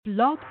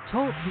Blog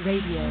Talk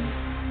Radio.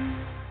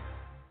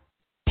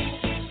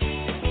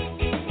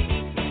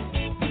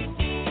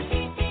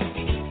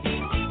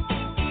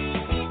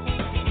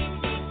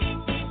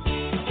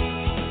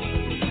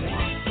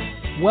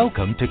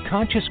 Welcome to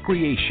Conscious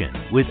Creation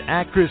with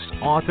actress,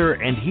 author,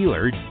 and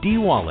healer Dee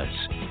Wallace.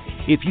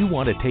 If you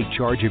want to take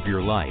charge of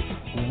your life,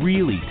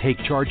 really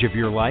take charge of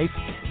your life,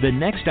 the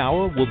next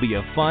hour will be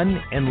a fun,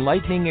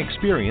 enlightening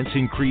experience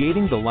in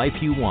creating the life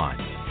you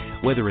want.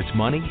 Whether it's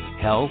money,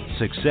 health,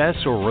 success,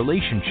 or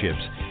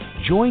relationships,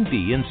 join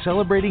Dee in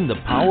celebrating the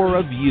power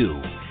of you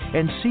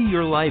and see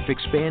your life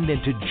expand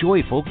into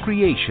joyful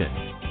creation.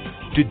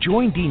 To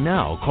join Dee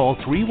now, call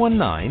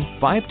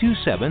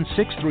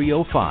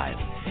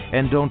 319-527-6305.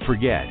 And don't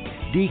forget,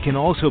 Dee can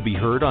also be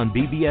heard on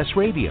BBS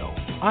Radio,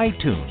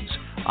 iTunes,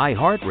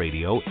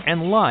 iHeartRadio,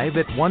 and live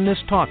at Oneness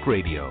Talk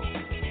Radio.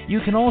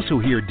 You can also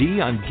hear Dee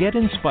on Get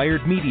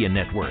Inspired Media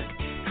Network,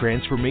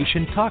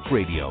 Transformation Talk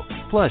Radio,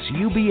 plus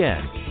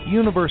UBN,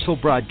 Universal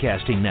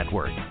Broadcasting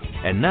Network.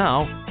 And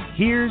now,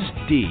 here's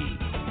Dee.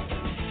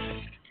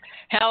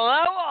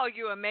 Hello, all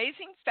you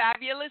amazing,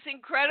 fabulous,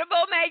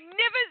 incredible,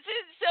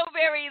 magnificent, so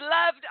very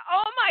loved,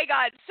 oh my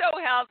God, so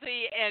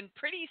healthy and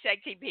pretty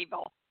sexy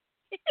people.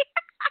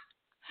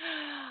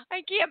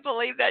 I can't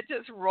believe that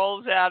just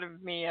rolls out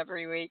of me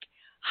every week.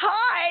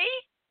 Hi,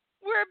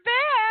 we're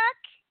back.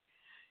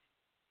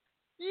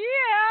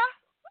 Yeah,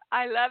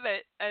 I love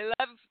it. I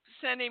love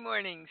Sunday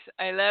mornings.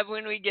 I love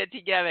when we get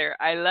together.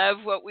 I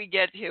love what we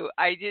get to.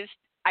 I just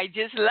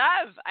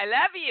love. I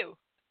love you.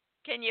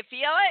 Can you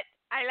feel it?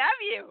 I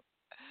love you.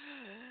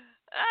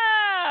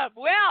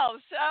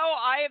 Well, so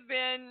I have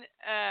been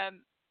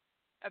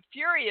a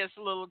furious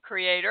little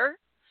creator.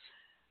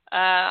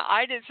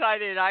 I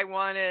decided I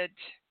wanted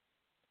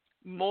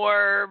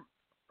more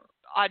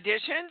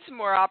auditions,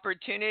 more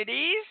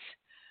opportunities,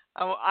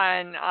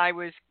 and I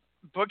was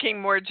booking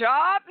more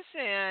jobs,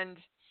 and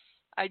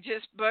I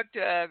just booked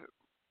a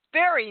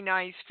very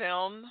nice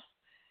film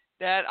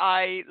that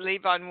I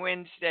leave on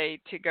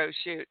Wednesday to go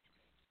shoot.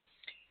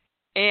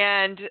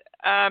 And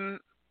I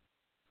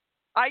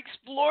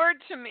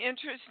explored some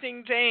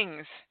interesting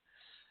things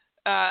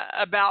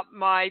about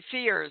my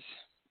fears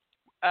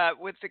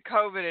with the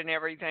COVID and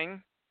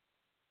everything.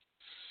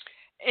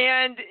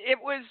 And it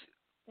was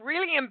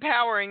really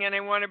empowering, and I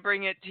want to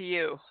bring it to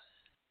you.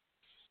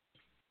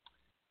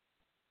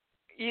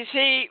 You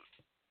see,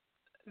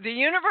 the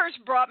universe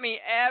brought me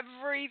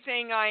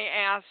everything I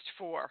asked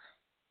for.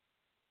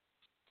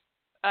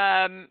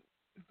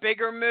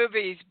 Bigger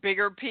movies,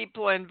 bigger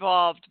people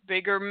involved,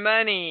 bigger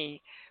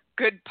money,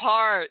 good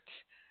parts,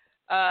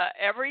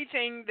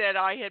 everything that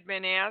I had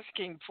been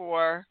asking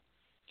for.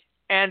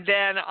 And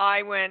then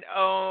I went,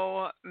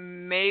 oh,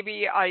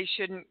 maybe I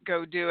shouldn't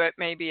go do it.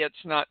 Maybe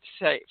it's not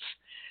safe.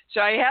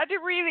 So I had to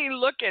really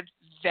look at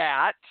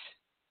that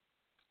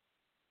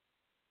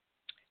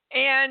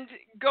and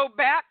go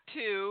back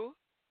to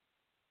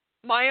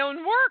my own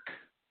work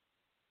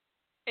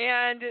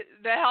and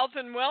the Health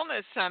and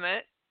Wellness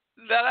Summit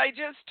that I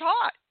just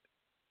taught.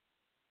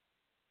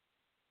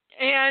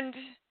 And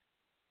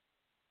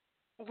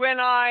when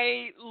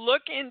I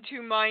look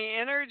into my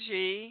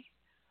energy,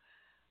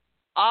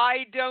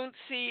 I don't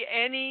see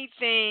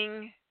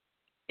anything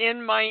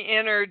in my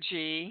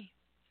energy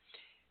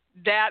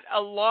that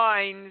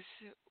aligns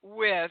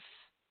with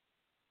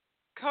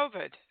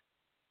COVID.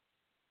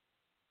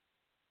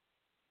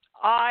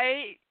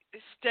 I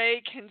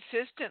stay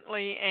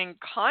consistently and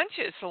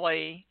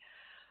consciously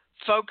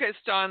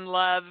focused on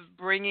love,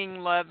 bringing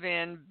love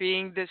in,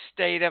 being the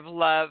state of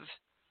love,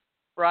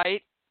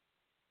 right?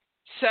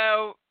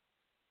 So,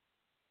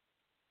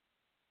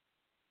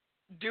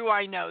 do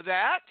I know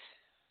that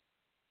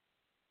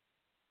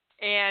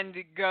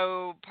and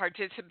go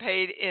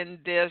participate in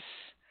this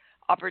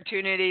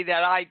opportunity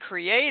that I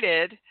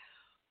created,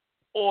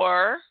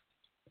 or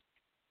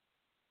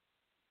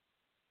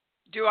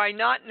do I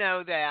not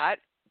know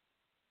that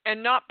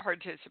and not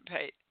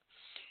participate?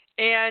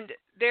 And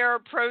there are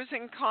pros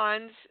and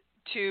cons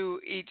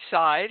to each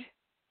side.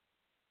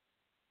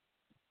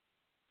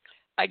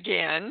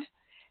 Again,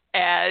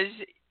 as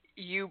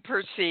you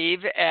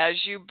perceive,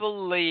 as you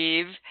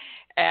believe,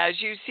 as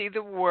you see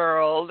the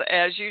world,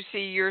 as you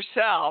see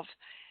yourself,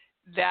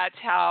 that's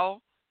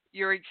how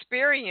your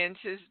experience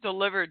is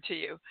delivered to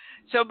you.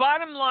 So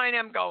bottom line,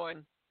 I'm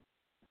going.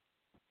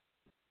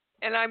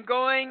 And I'm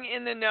going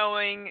in the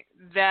knowing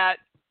that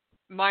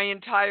my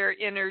entire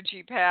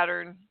energy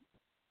pattern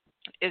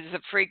is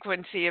the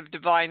frequency of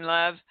divine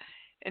love,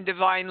 and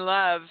divine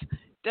love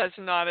does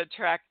not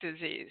attract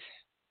disease.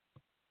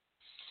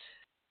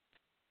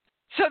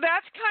 So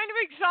that's kind of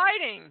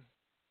exciting.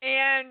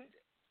 And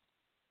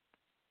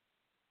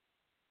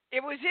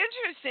it was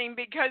interesting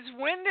because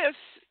when this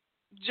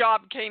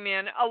job came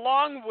in,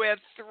 along with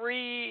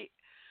 3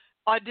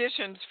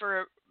 auditions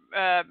for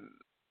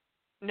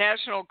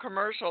national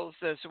commercials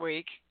this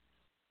week,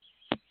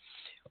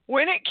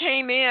 when it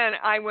came in,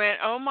 I went,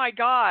 oh my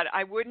God,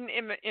 I wouldn't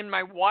in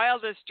my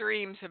wildest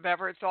dreams have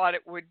ever thought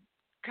it would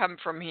come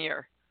from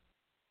here.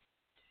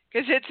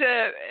 Because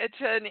it's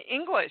an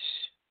English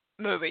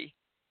movie.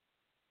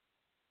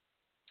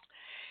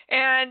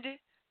 And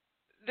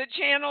the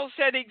channel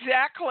said,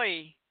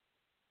 exactly.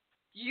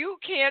 You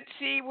can't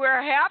see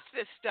where half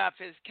the stuff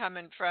is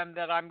coming from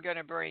that I'm going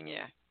to bring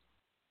you.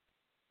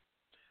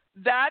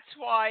 That's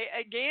why,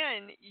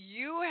 again,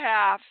 you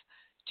have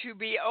to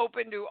be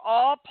open to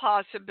all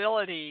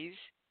possibilities.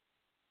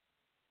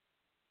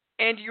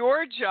 And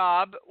your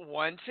job,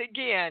 once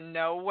again,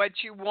 know what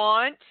you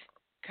want,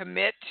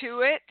 commit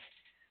to it,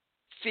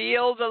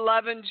 feel the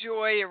love and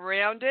joy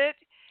around it,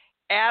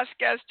 ask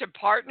us to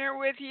partner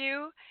with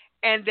you,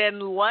 and then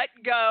let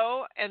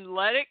go and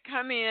let it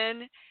come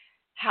in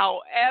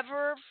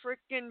however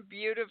freaking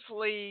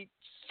beautifully,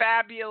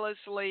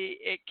 fabulously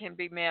it can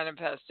be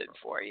manifested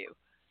for you.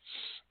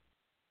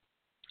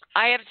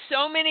 I have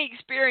so many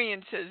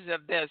experiences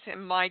of this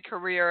in my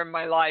career and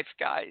my life,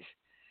 guys.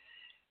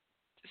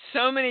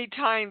 So many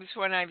times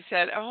when I've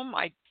said, oh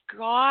my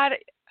God,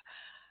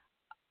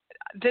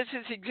 this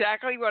is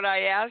exactly what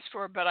I asked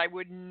for, but I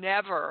would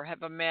never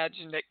have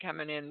imagined it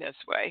coming in this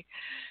way.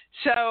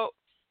 So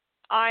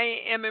I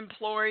am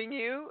imploring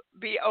you,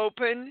 be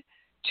open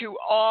to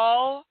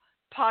all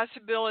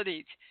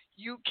possibilities.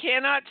 You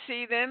cannot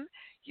see them.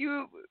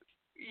 You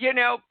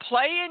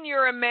play in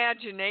your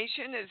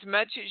imagination as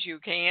much as you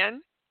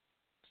can.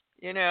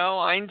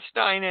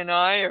 Einstein and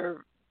I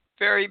are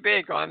very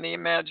big on the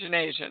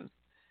imagination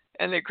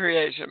and the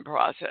creation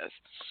process.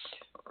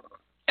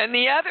 And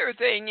the other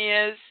thing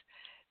is,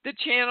 the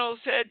channel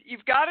said,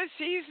 you've got to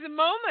seize the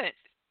moment,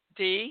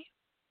 Dee.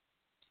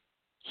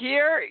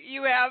 Here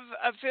you have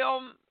a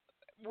film.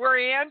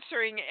 We're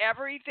answering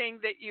everything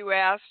that you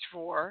asked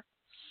for.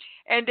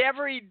 And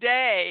every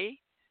day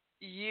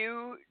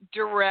you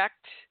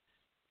direct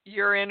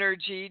your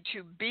energy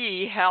to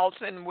be health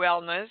and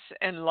wellness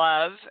and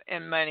love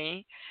and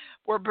money.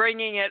 We're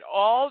bringing it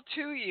all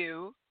to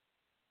you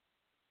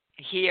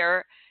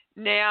here.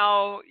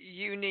 Now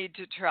you need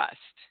to trust.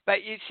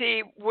 But you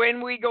see,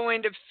 when we go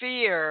into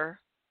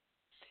fear,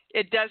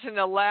 it doesn't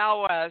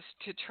allow us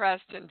to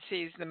trust and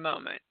seize the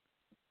moment.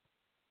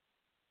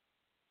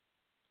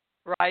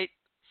 Right?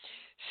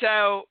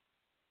 So,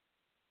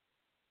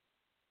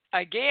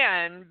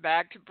 again,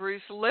 back to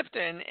Bruce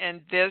Lipton,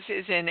 and this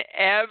is in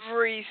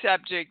every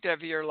subject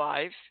of your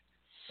life.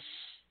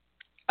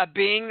 A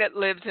being that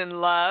lives in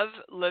love,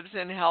 lives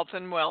in health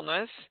and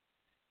wellness,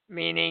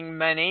 meaning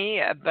money,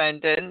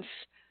 abundance,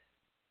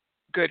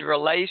 good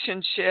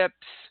relationships,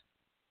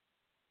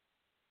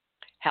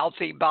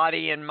 healthy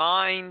body and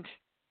mind,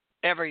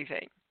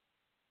 everything.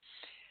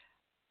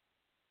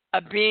 A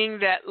being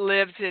that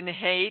lives in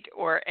hate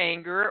or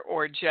anger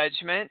or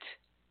judgment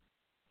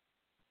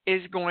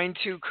is going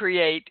to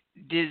create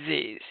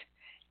disease,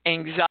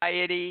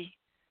 anxiety,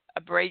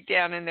 a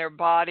breakdown in their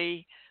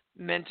body,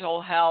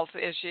 mental health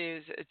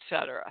issues,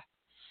 etc.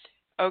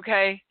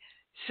 Okay?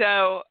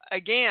 So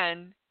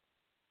again,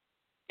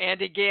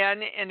 and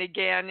again, and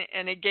again,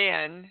 and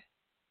again,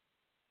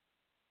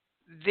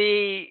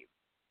 the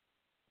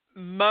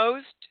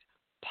most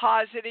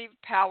positive,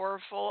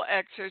 powerful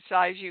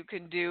exercise you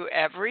can do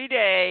every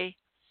day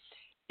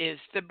is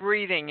the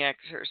breathing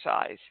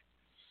exercise.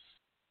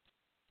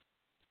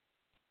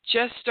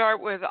 Just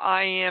start with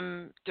I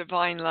am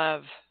divine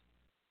love.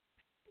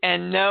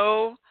 And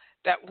know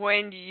that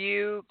when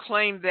you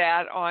claim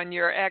that on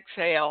your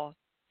exhale,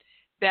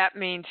 that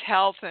means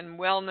health and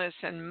wellness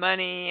and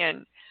money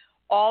and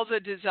all the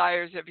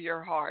desires of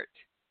your heart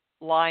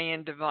lie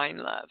in divine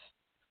love.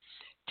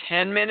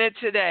 10 minutes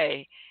a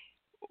day.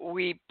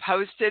 We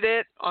posted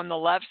it on the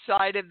left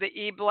side of the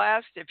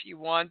e-blast. If you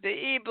want the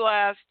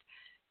e-blast,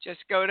 just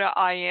go to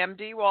I Am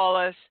Dee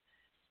Wallace.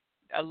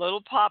 A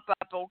little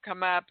pop-up will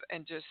come up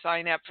and just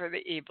sign up for the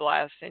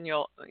e-blast, and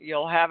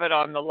you'll have it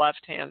on the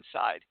left-hand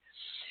side.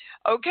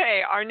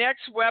 Okay, our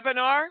next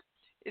webinar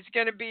is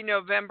going to be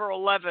November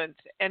 11th,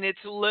 and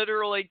it's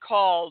literally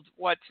called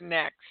What's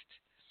Next?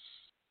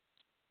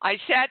 I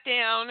sat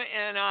down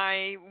and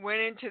I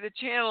went into the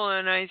channel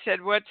and I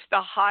said, what's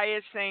the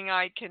highest thing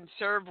I can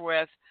serve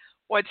with?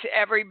 What's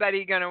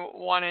everybody going to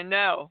want to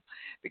know?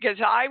 Because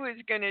I was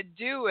going to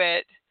do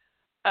it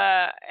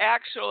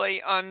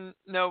actually on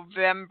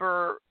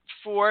November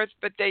 4th,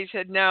 but they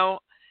said, no,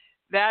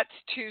 that's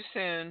too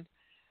soon.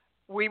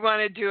 We want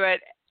to do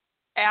it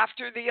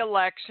after the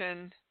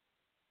election.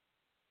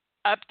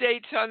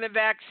 Updates on the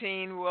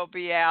vaccine will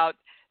be out.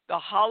 The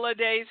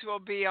holidays will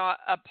be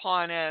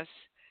upon us.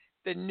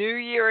 The new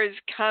year is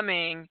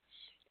coming,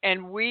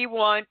 and we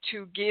want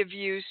to give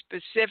you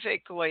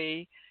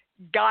specifically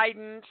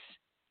guidance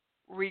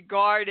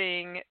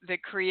regarding the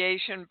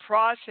creation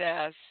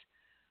process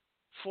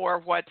for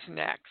what's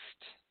next.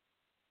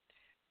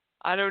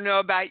 I don't know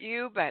about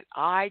you, but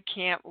I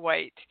can't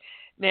wait.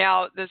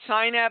 Now, the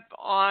sign up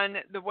on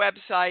the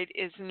website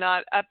is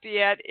not up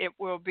yet. It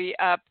will be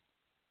up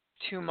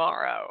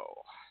tomorrow.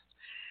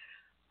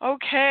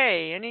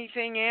 Okay,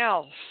 anything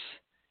else?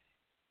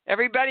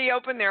 Everybody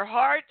open their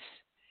hearts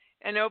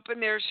and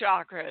open their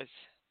chakras.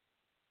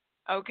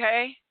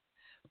 Okay?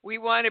 We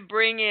want to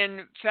bring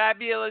in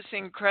fabulous,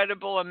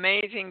 incredible,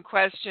 amazing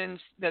questions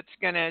that's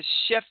going to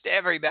shift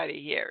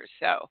everybody here.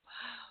 So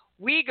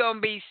we going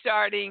to be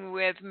starting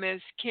with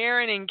Miss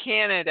Karen in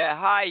Canada.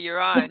 Hi, you're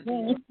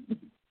on.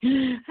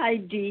 Hi,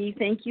 Dee.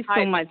 Thank you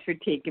so much for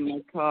taking my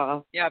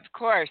call. Yeah, of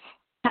course.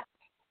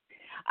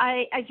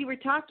 As you were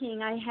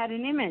talking, I had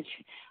an image.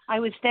 I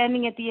was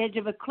standing at the edge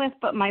of a cliff,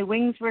 but my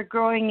wings were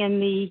growing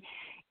and the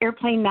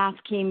airplane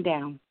mask came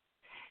down,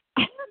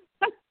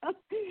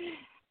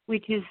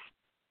 which is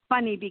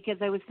funny because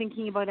I was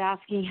thinking about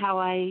asking how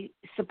I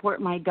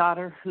support my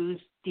daughter who's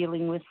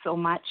dealing with so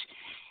much.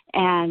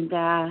 And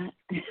there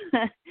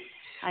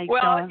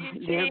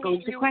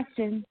goes the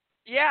question.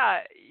 Yeah,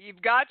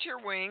 you've got your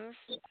wings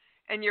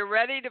and you're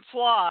ready to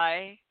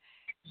fly,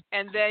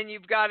 and then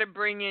you've got to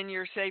bring in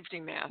your safety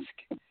mask.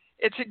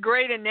 It's a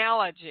great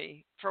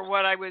analogy for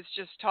what I was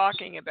just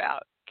talking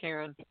about,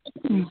 Karen.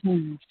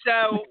 Mm-hmm.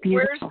 So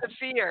where's the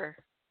fear?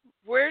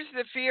 Where's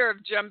the fear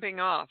of jumping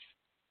off?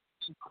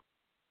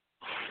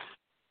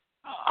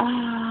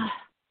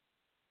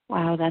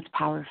 Wow, that's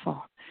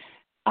powerful.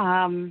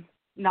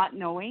 Not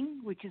knowing,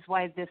 which is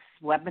why this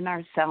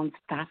webinar sounds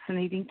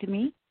fascinating to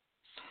me.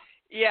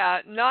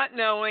 Yeah, not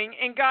knowing.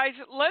 And guys,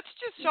 let's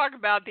just talk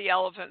about the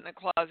elephant in the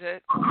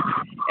closet.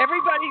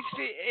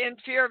 Everybody's in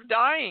fear of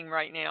dying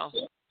right now.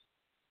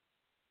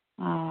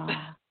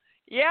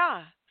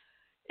 Yeah.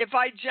 If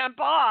I jump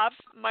off,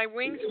 my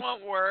wings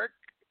won't work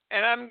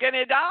and I'm going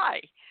to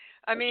die.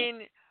 I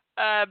mean,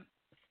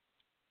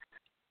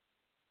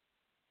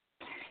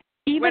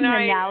 even the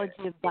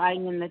analogy of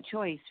dying in the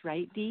choice,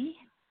 right, Dee?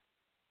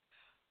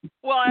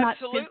 Well, not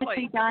absolutely.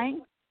 Physically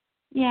dying?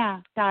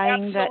 Yeah,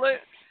 dying. Absolutely.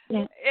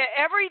 Yeah.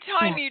 Every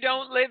time you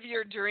don't live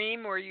your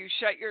dream or you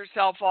shut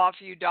yourself off,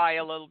 you die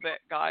a little bit,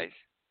 guys.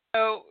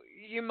 So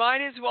you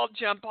might as well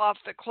jump off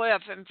the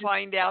cliff and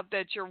find out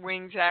that your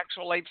wings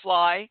actually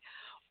fly.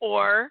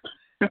 Or,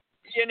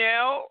 you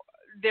know,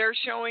 they're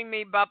showing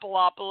me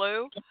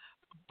Bupalopoulou.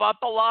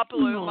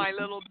 Bupalopoulou, my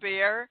little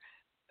bear,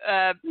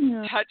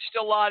 touched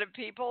a lot of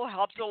people,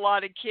 helped a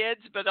lot of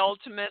kids, but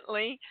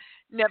ultimately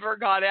never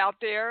got out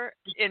there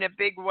in a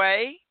big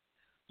way.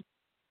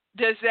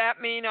 Does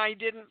that mean I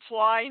didn't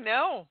fly?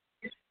 No,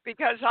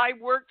 because I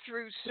worked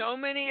through so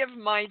many of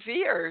my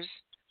fears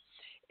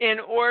in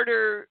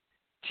order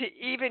to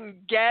even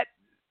get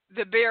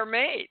the bear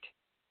made,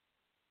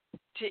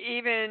 to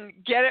even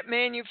get it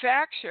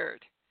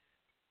manufactured,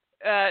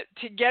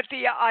 to get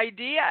the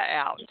idea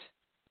out,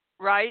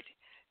 right?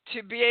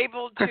 To be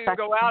able to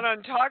go out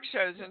on talk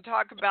shows and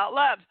talk about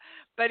love.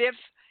 But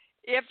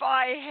if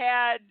I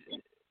had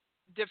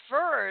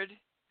deferred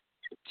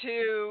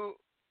to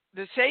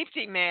the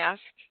safety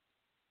mask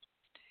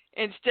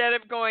instead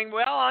of going,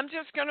 well, I'm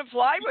just going to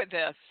fly with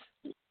this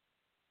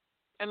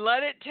and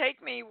let it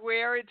take me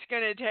where it's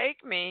going to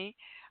take me,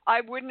 I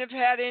wouldn't have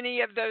had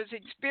any of those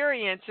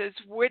experiences,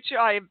 which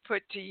I have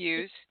put to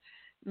use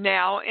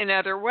now in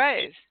other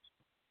ways.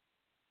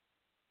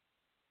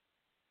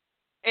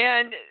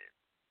 And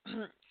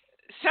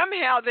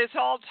somehow this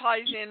all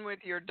ties in with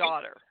your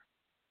daughter.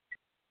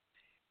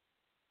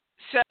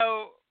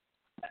 So,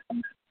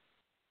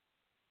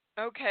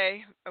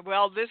 okay,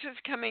 well, this is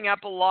coming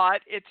up a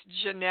lot. It's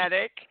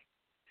genetic.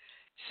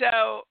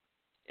 So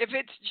if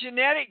it's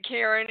genetic,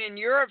 Karen, and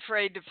you're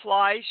afraid to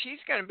fly, she's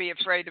going to be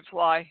afraid to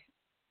fly.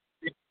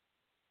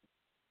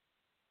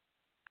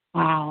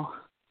 Wow.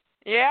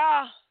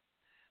 Yeah.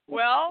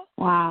 Well,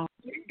 wow.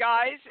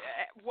 Guys,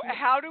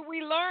 how do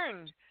we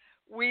learn?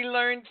 We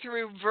learn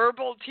through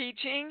verbal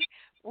teaching.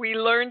 We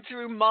learn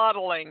through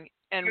modeling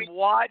and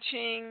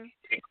watching,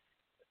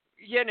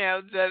 you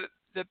know,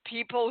 the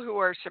people who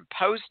are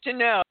supposed to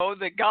know,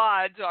 the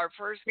gods, our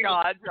first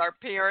gods, our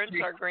parents,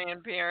 our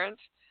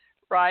grandparents,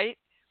 right?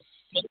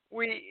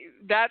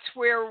 That's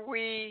where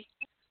we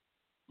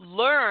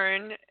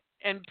learn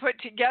and put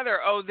together,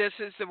 oh, this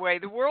is the way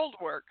the world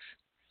works.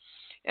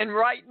 And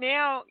right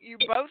now, you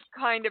both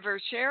kind of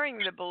are sharing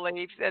the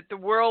belief that the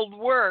world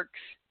works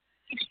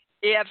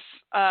if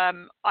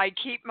I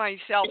keep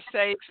myself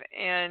safe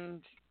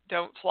and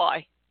don't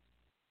fly.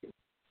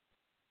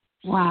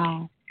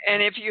 Wow.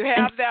 And if you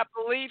have that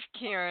belief,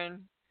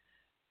 Karen,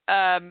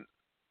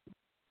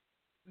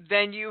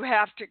 then you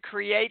have to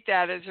create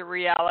that as a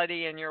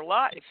reality in your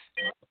life.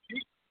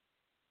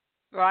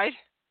 Right?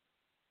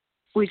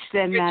 Which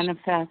then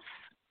manifests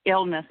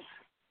illness.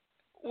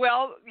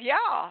 Well,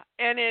 yeah.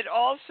 And it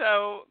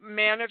also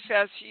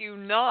manifests you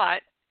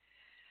not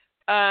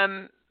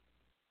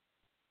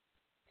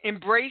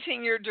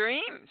embracing your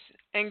dreams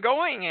and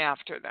going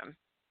after them.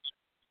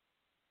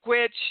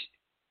 Which,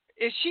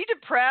 is she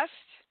depressed?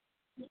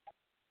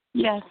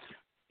 Yes.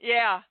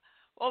 Yeah.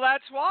 Well,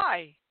 that's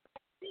why.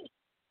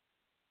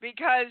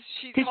 Because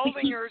she's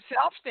holding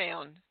herself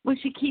down. Well,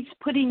 she keeps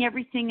putting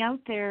everything out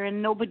there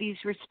and nobody's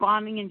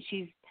responding, and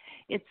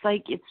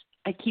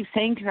I keep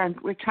saying to her,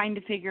 we're trying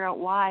to figure out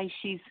why.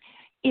 She's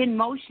in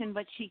motion,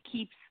 but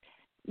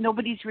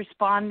nobody's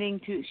responding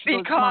to, she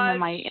goes, Mom,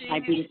 am I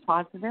being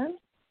positive?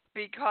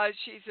 because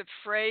she's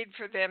afraid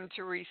for them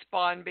to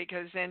respond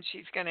because then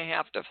she's going to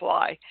have to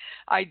fly.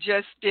 I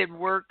just did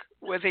work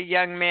with a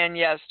young man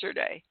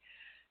yesterday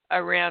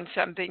around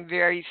something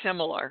very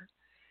similar.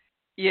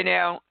 You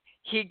know,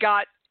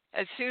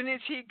 as soon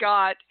as he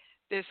got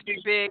this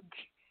big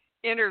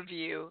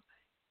interview,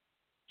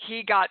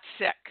 he got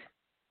sick.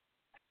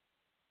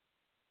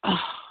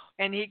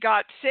 And he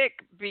got sick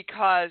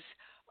because,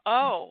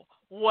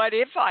 what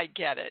if I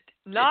get it?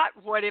 Not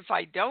what if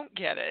I don't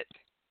get it.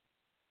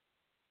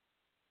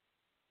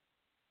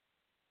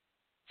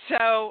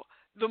 So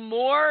the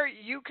more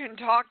you can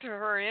talk to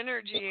her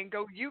energy and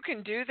go, you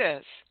can do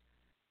this.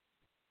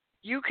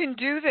 You can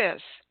do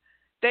this.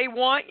 They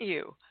want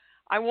you.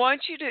 I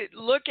want you to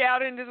look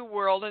out into the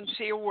world and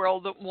see a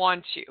world that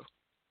wants you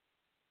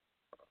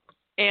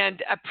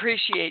and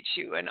appreciates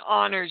you and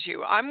honors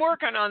you. I'm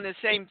working on the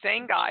same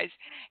thing, guys.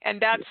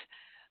 And that's,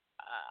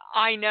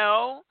 I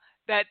know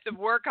that the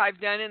work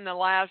I've done in the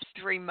last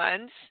 3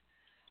 months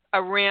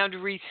around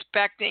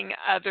respecting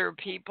other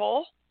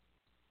people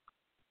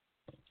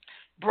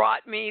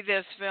brought me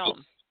this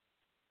film.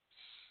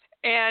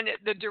 And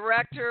the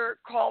director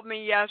called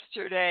me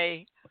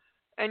yesterday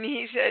and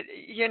he said,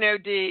 you know,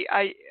 Dee,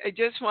 I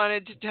just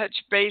wanted to touch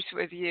base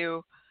with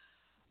you.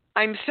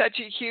 I'm such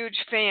a huge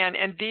fan.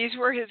 And these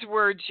were his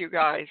words, you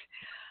guys.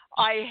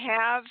 I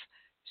have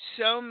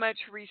so much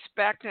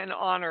respect and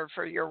honor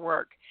for your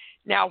work.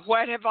 Now,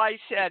 what have I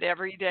said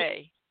every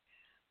day?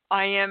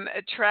 I am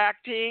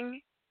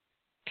attracting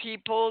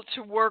people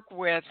to work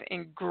with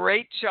in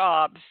great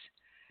jobs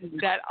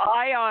that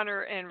I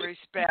honor and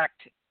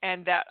respect,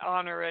 and that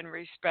honor and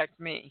respect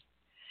me.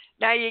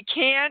 Now, you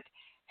can't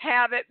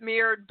have it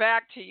mirrored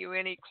back to you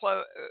any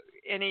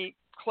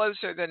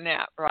closer than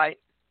that, right?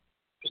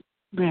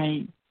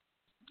 Right.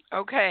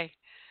 Okay.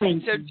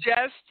 Thank so you.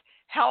 Just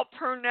help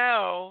her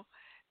know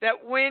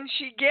that when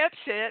she gets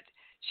it,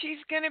 she's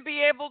going to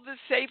be able to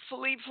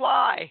safely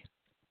fly.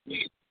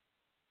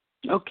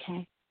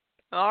 Okay.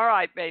 All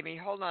right, baby.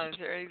 Hold on. Is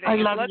there anything? I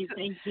love you.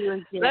 Thank you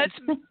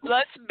again.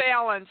 Let's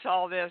balance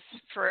all this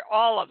for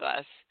all of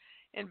us.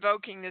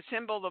 Invoking the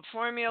symbol, the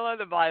formula,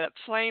 the violet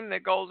flame, the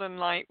golden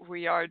light.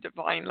 We are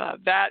divine love.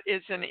 That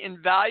is an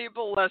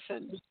invaluable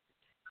lesson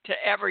to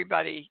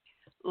everybody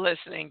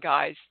listening,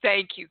 guys.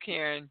 Thank you,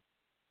 Karen.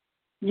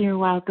 You're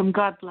welcome.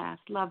 God bless.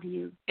 Love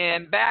you.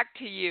 And back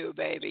to you,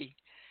 baby.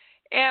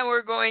 And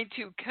we're going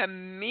to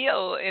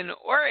Camille in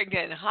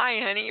Oregon. Hi,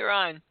 honey. You're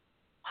on.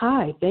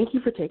 Hi, thank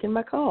you for taking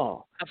my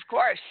call. Of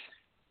course.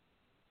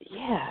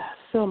 Yeah,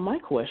 so my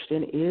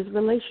question is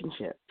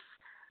relationships.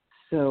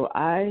 So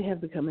I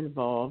have become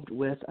involved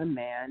with a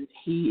man.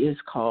 He is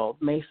called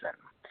Mason.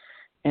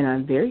 And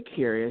I'm very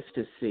curious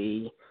to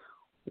see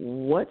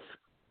what's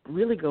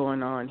really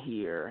going on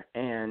here,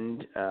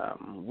 and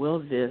will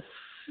this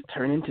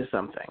turn into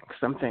something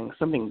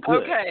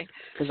good? Okay.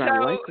 Because I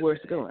like where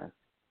it's going.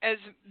 As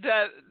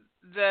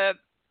the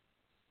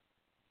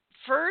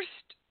first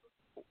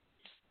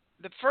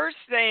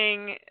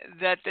thing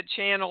that the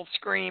channel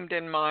screamed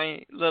in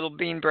my little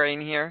bean brain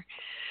here,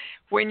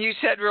 when you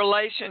said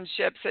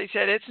relationships, they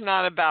said it's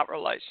not about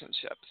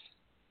relationships.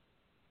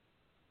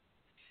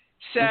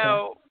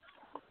 So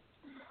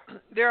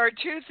there are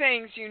two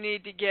things you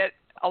need to get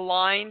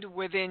aligned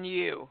within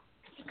you,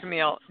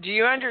 Camille. Do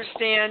you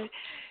understand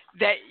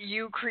that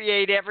you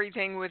create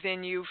everything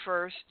within you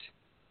first?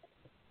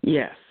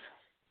 Yes.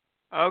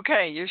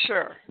 Okay, you're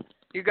sure?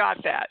 You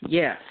got that?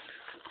 Yes.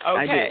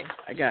 Okay.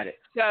 I got it.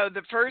 So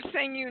the first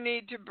thing you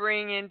need to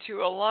bring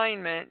into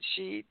alignment,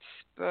 sheets,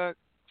 book,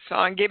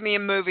 song. Give me a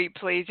movie,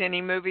 please.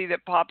 Any movie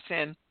that pops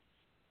in.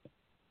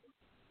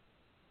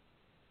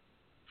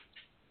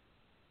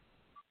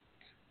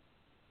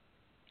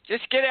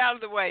 Just get out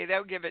of the way.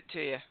 They'll give it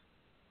to you.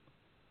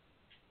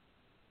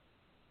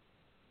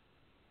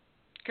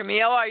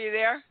 Camille, are you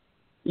there?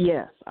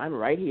 Yes, I'm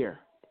right here.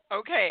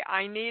 Okay,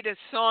 I need a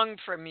song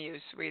from you,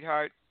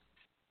 sweetheart.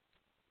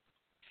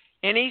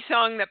 Any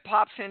song that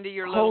pops into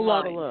your little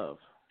mind. Whole Lot of Love.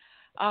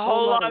 A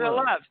whole lot of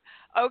love.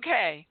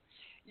 Okay.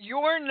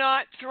 You're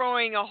not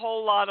throwing a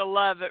whole lot of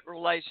love at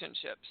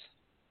relationships.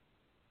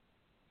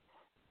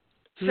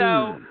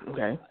 So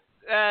okay.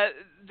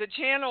 The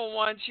channel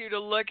wants you to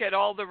look at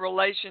all the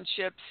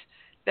relationships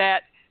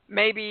that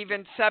maybe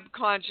even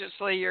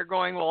subconsciously you're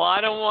going, well,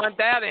 I don't want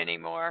that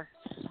anymore.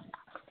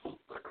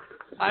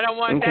 I don't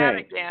want that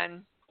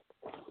again.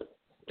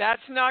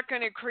 That's not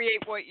going to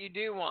create what you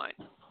do want.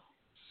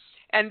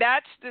 And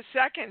that's the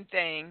second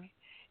thing,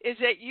 is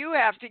that you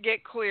have to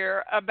get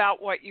clear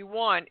about what you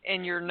want,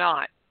 and you're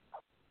not.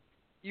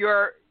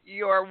 You're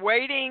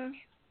waiting.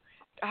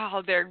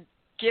 Oh, they're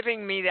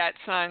giving me that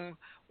song,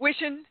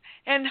 wishing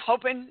and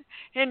hoping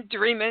and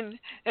dreaming,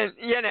 and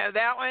you know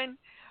that one.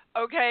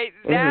 Okay,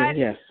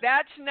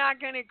 that's not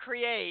going to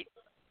create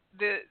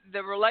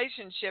the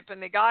relationship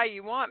and the guy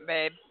you want,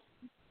 babe.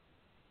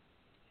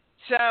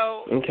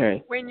 So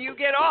when you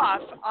get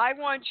off, I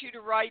want you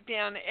to write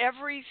down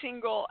every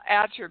single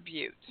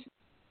attribute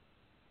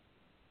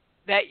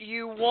that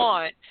you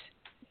want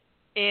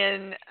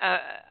in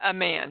a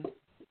man.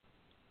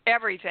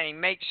 Everything.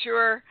 Make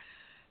sure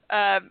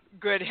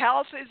good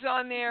health is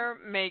on there.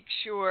 Make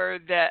sure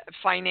that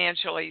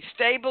financially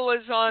stable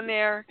is on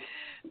there.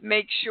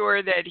 Make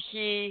sure that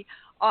he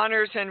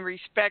honors and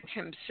respects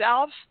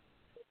himself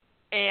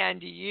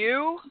and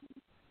you,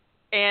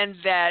 and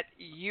that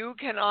you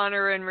can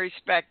honor and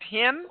respect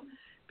him,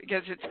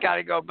 because it's got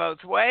to go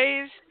both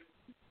ways,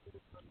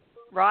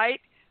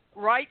 right?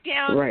 Write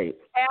down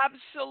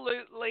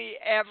absolutely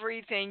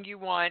everything you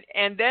want,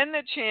 and then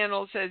the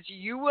channel says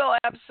you will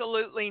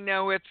absolutely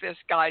know if this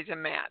guy's a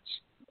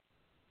match.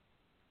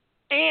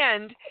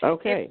 And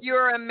if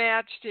you're a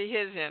match to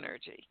his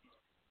energy.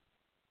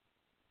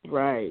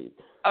 Right.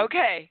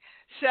 Okay,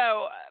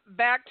 so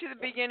back to the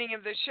beginning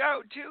of the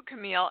show, too,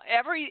 Camille.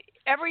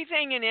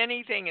 Everything and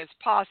anything is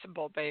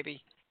possible,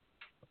 baby.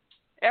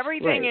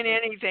 Everything and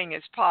anything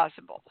is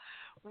possible.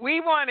 We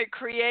want to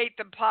create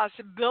the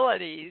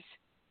possibilities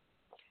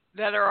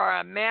that are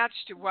a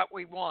match to what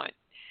we want.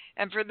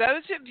 And for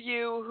those of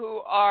you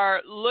who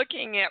are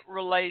looking at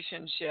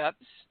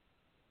relationships,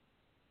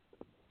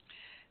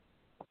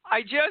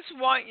 I just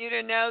want you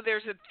to know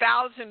there's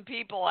 1,000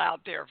 people out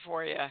there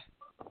for you.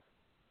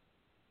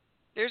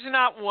 There's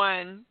not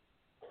one.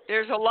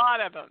 There's a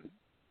lot of them.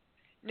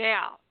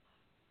 Now,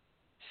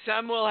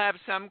 some will have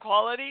some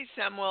qualities,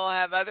 some will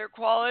have other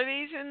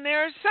qualities, and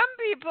there are some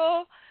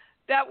people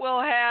that will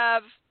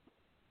have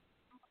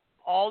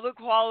all the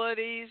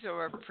qualities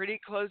or pretty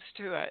close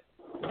to it,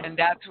 and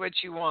that's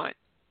what you want.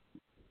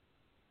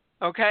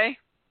 Okay?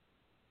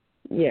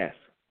 Yes.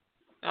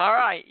 All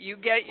right. You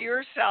get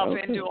yourself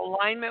into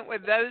alignment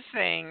with those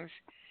things,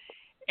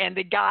 and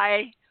the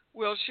guy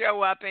will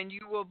show up, and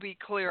you will be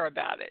clear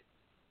about it.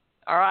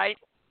 All right?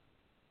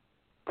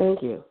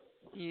 Thank you.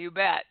 You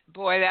bet.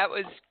 Boy, that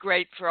was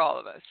great for all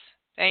of us.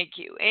 Thank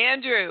you.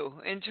 Andrew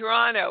in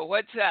Toronto,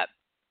 what's up?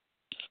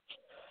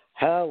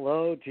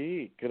 Hello,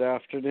 Dee. Good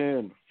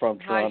afternoon from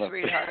Toronto. Hi,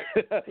 sweetheart.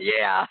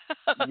 Yeah.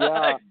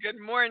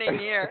 Good morning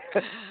here.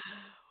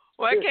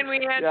 What can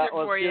we answer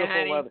for you,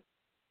 honey? Weather.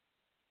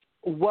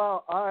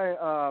 Well,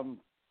 I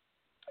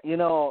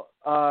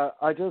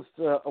just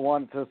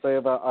wanted to say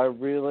that I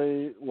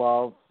really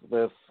love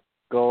this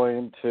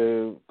going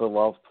to the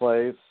love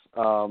place.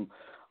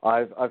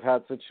 I've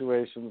had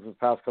situations the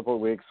past couple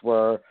of weeks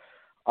where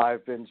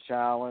I've been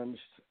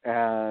challenged,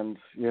 and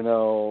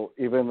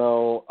even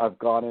though I've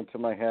gone into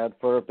my head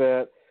for a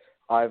bit,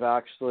 I've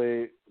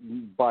actually,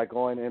 by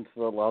going into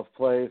the love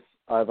place,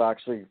 I've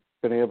actually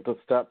been able to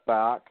step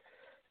back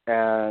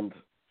and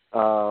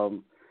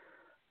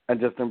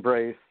just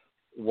embrace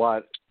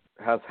what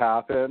has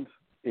happened,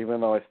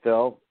 even though I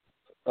still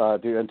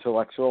do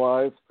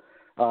intellectualize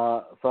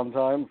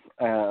sometimes,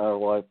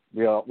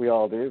 we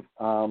all do.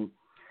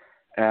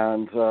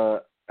 And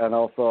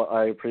also,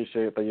 I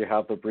appreciate that you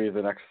have the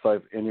breathing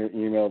exercise in your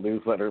email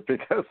newsletter,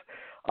 because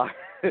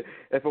if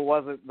it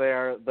wasn't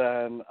there,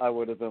 then I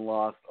would have been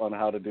lost on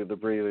how to do the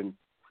breathing.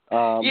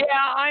 I'm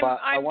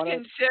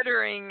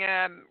considering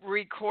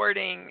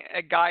recording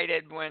a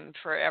guided one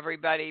for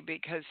everybody,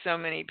 because so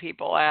many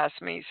people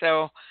ask me.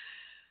 So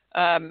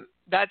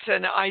that's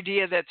an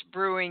idea that's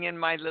brewing in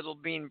my little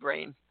bean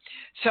brain.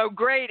 So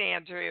great,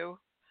 Andrew.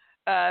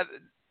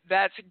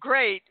 That's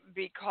great,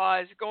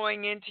 because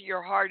going into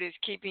your heart is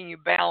keeping you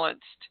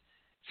balanced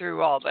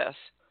through all this.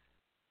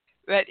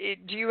 But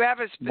do you have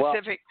a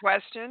specific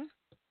question?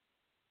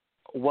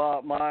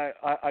 Well,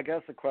 I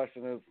guess the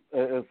question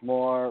is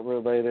more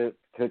related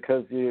to,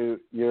 because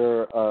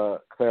you're a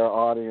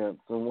clairaudience,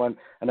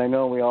 and I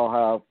know we all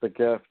have the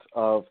gift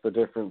of the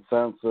different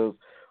senses.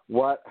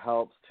 What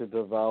helps to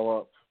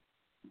develop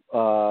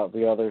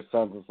the other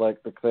senses,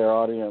 like the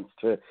clairaudience,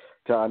 to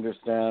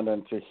understand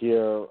and to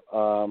hear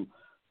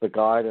the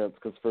guidance?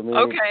 Because for me,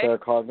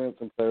 claircognizance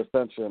and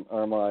clairsentient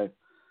are my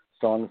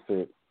strong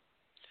suit.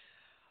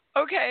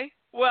 Okay.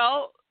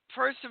 Well,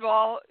 first of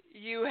all,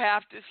 you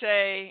have to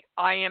say,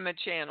 I am a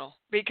channel,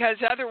 because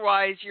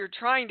otherwise you're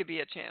trying to be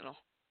a channel.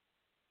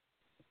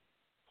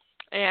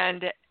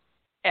 And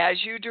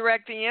as you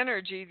direct the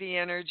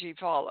energy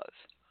follows.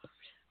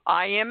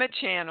 I am a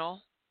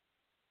channel,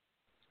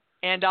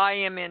 and I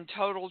am in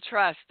total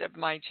trust of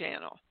my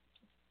channel.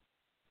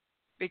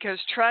 Because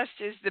trust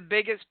is the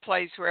biggest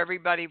place where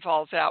everybody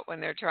falls out when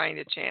they're trying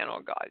to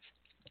channel, guys.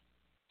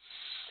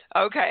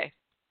 Okay.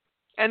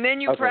 And then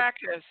you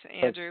practice,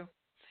 Andrew.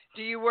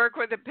 Do you work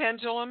with a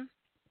pendulum?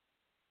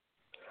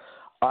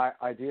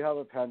 I do have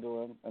a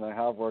pendulum, and I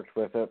have worked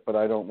with it, but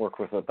I don't work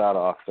with it that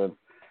often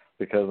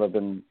because I've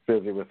been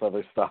busy with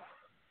other stuff.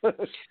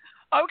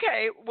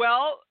 Okay.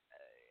 Well,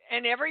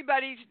 and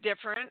everybody's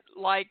different.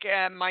 Like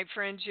my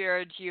friend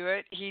Jared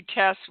Hewitt, he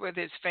tests with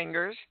his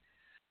fingers.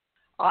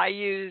 I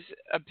use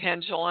a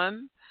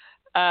pendulum.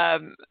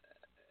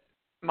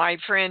 My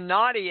friend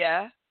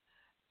Nadia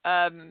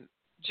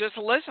just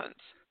listens,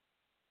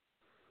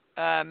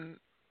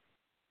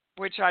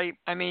 which I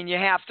mean, you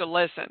have to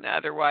listen,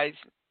 otherwise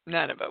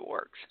none of it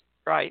works,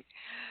 right?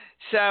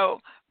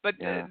 So, but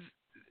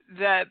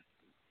the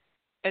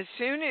as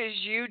soon as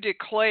you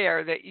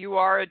declare that you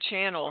are a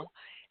channel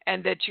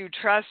and that you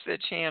trust the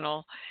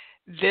channel,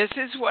 this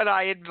is what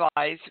I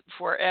advise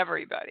for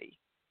everybody.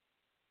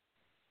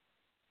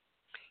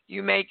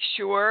 You make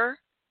sure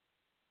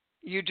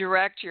you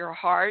direct your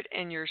heart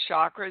and your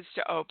chakras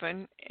to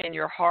open and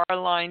your heart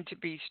line to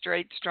be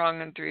straight,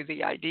 strong, and through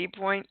the ID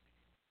point.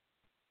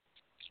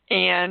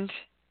 And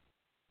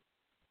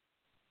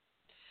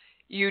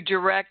you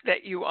direct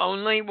that you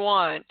only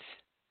want,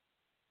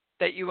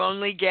 that you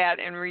only get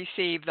and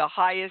receive the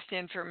highest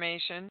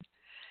information,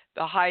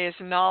 the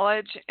highest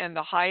knowledge, and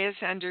the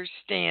highest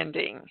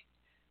understanding.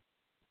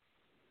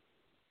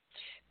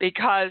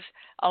 Because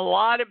a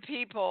lot of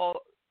people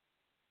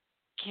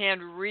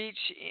can reach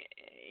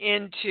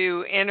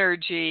into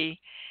energy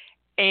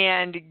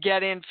and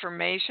get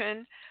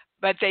information,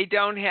 but they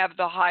don't have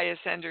the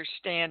highest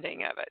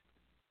understanding of it.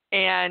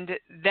 And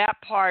that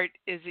part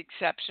is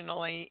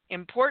exceptionally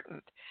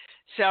important.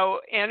 So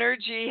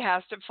energy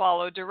has to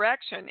follow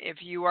direction. If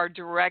you are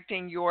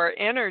directing your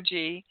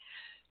energy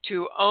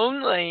to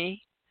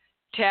only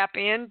tap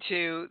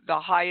into the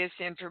highest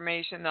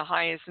information, the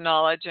highest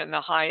knowledge, and the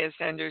highest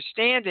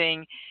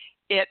understanding,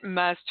 it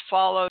must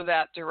follow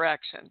that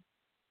direction.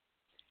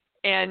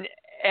 And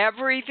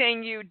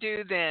everything you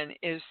do then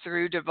is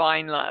through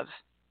divine love.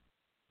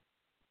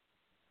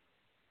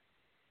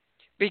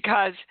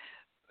 Because,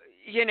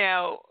 you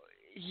know,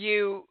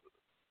 you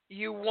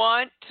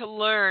want to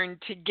learn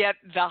to get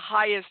the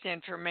highest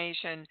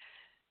information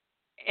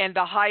and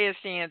the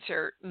highest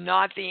answer,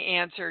 not the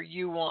answer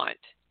you want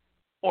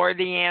or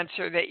the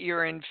answer that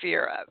you're in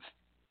fear of.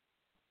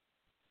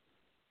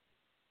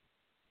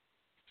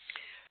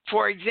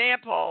 For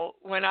example,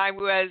 when I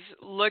was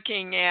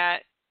looking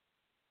at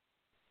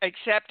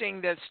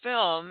accepting this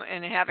film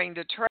and having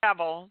to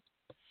travel,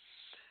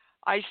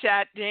 I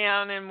sat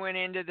down and went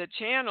into the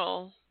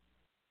channel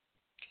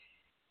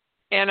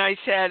and I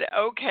said,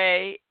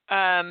 okay,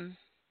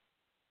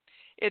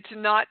 it's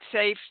not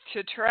safe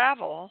to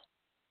travel.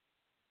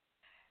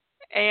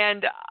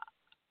 And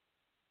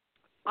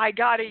I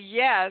got a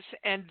yes,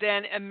 and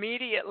then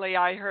immediately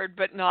I heard,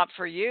 but not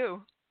for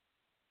you.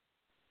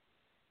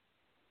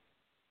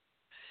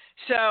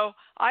 So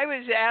I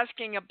was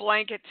asking a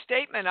blanket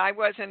statement. I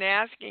wasn't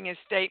asking a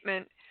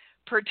statement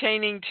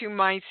pertaining to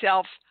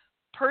myself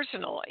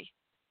personally.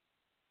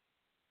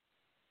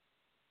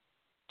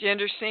 Do you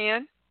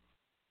understand?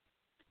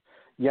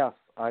 Yes,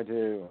 I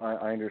do.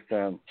 I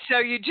understand. So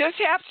you just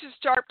have to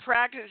start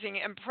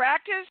practicing, and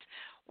practice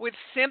with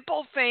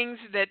simple things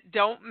that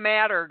don't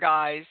matter,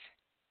 guys.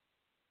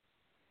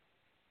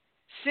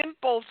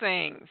 Simple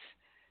things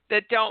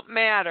that don't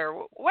matter.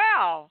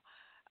 Wow.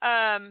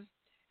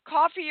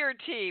 Coffee or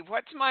tea?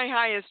 What's my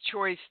highest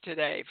choice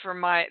today for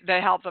the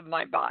health of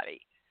my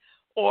body?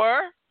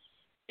 Or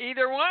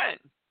either one.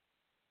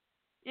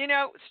 You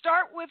know,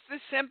 start with the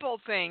simple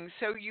things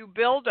so you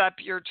build up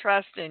your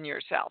trust in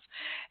yourself.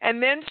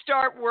 And then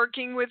start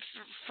working with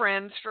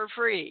friends for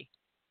free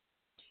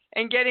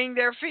and getting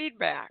their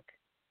feedback.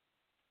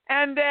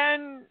 And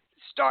then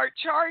start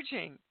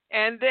charging.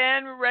 And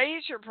then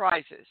raise your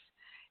prices.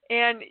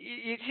 And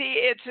you see,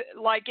 it's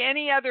like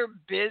any other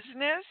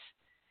business.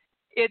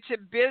 It's a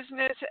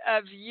business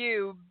of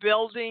you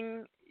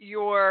building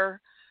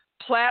your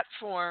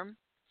platform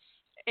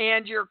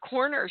and your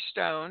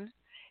cornerstone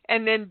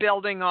and then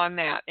building on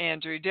that,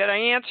 Andrew. Did I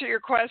answer your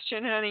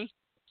question, honey?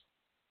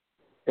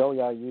 Oh,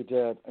 yeah, you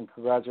did. And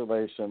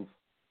congratulations.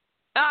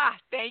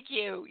 Thank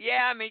you.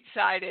 Yeah, I'm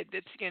excited.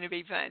 It's going to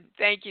be fun.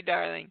 Thank you,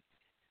 darling.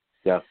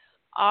 Yes.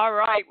 All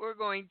right, we're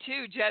going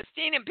to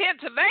Justine in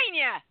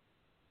Pennsylvania.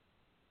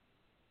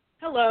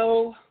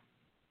 Hello.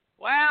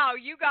 Wow,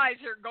 you guys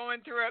are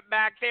going through it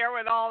back there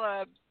with all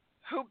the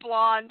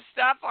hoopla and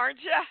stuff, aren't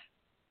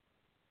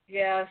you?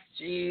 Yes,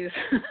 geez.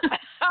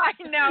 I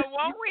know.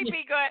 Won't we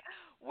be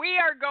good? We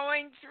are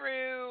going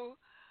through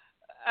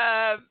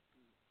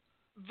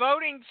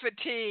voting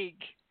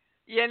fatigue.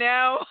 You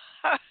know,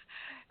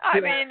 I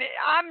mean,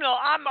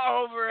 I'm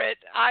over it.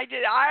 I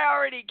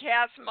already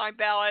cast my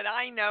ballot.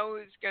 I know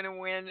who's going to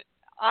win.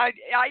 I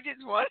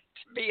just want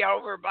it to be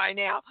over by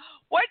now.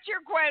 What's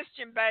your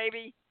question,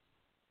 baby?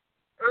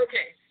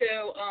 Okay,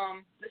 so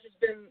this has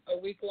been a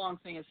week-long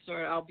thing. It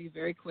started. I'll be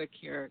very quick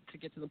here to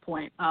get to the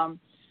point.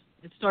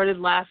 It started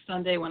last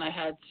Sunday when I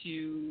had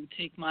to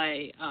take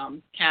my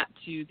cat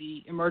to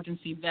the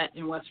emergency vet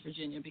in West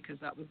Virginia because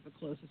that was the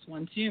closest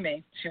one to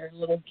me. She was a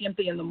little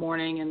gimpy in the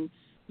morning, and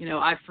you know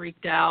I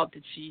freaked out.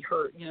 Did she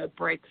hurt? You know,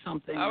 break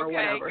something or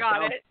whatever?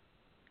 Okay,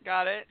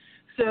 got it.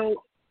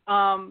 So,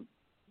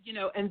 you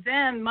know, and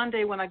then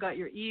Monday when I got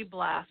your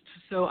e-blast,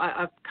 so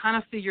I've kind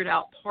of figured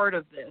out part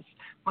of this.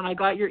 When I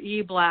got your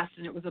e-blast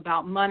and it was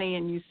about money,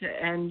 and you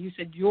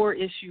said your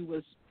issue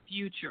was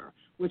future,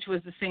 which was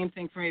the same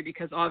thing for me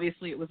because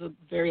obviously it was a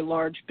very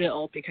large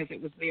bill because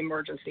it was the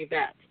emergency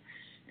vet.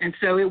 And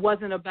so it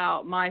wasn't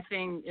about my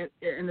thing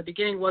in the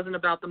beginning, wasn't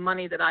about the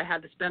money that I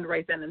had to spend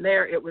right then and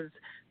there. It was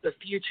the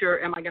future,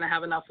 am I going to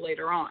have enough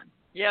later on?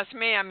 Yes,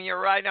 ma'am,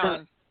 you're right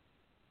on.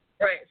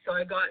 Right, so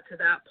I got to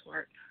that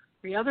part.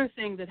 The other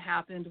thing that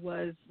happened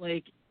was,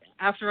 like,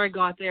 after I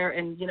got there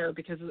and, you know,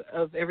 because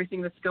of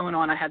everything that's going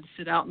on, I had to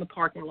sit out in the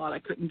parking lot. I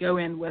couldn't go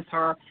in with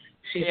her.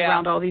 She's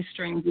around all these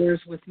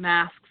strangers with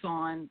masks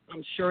on.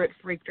 I'm sure it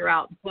freaked her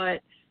out.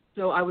 But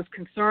So I was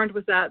concerned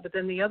with that. But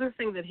then the other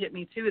thing that hit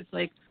me too, it's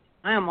like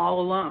I am all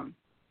alone.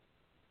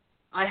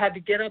 I had to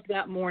get up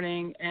that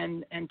morning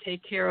and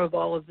take care of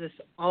all of this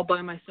all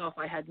by myself.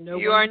 I had no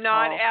one to call. You are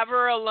not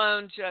ever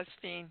alone,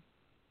 Justine.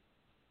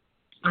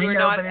 I You're know,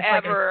 not but it's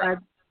ever like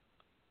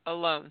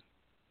alone.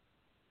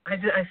 I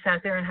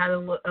sat there and had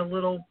a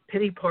little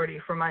pity party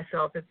for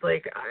myself. It's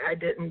like I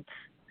didn't.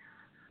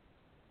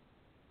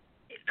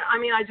 I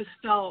mean, I just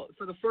felt,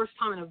 for the first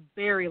time in a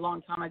very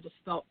long time, I just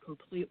felt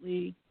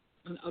completely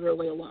and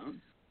utterly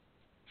alone.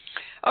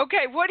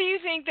 Okay, what do you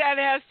think that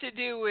has to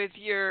do with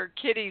your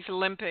kitties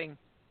limping?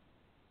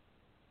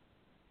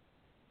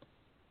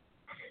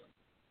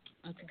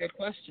 That's a good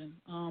question.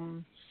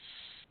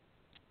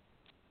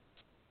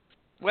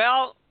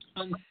 Well,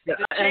 the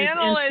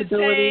channel is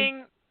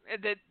saying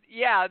that,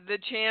 the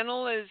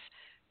channel is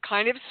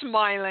kind of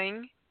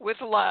smiling with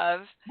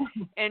love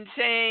and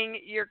saying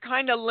you're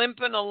kind of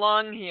limping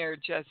along here,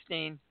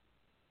 Justine.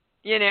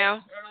 You know?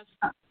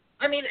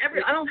 I mean,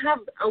 I don't have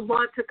a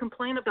lot to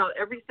complain about.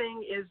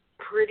 Everything is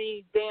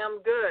pretty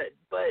damn good.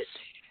 But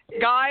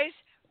guys,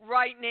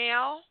 right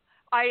now,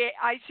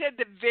 I said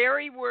the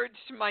very words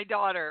to my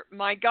daughter.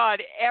 My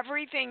God,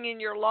 everything in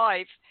your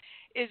life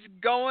is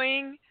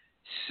going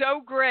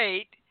so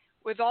great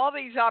with all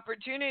these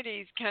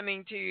opportunities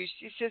coming to you.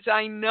 She says,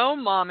 I know,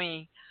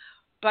 Mommy,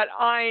 but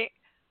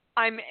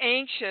I'm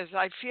anxious.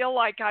 I feel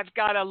like I've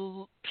got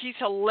a piece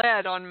of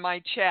lead on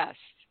my chest.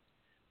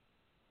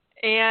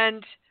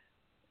 And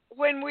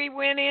when we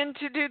went in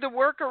to do the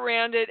work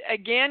around it,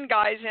 again,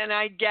 guys, and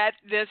I get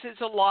this is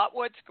a lot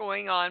what's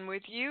going on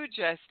with you,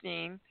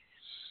 Justine,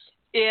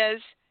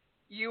 is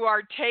you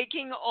are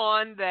taking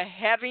on the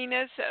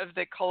heaviness of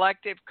the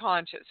collective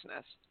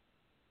consciousness.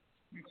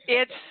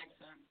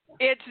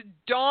 It's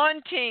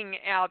daunting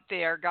out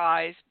there,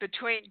 guys,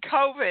 between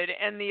COVID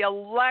and the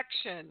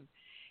election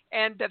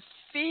and the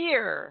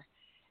fear.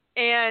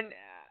 And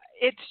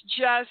it's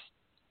just,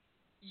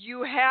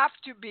 you have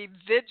to be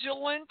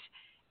vigilant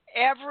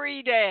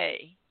every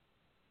day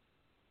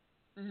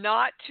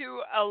not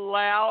to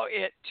allow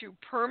it to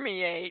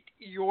permeate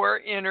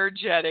your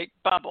energetic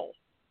bubble,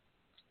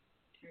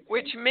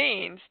 which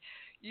means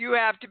you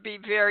have to be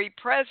very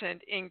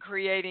present in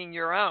creating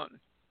your own.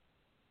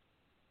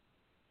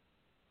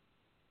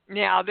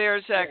 Now,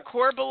 there's a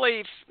core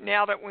belief,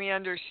 now that we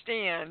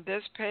understand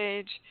this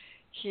page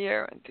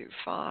here, 1 through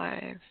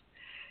 5,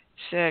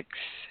 6.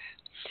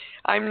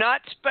 I'm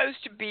not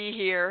supposed to be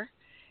here,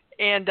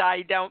 and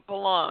I don't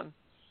belong.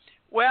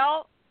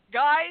 Well,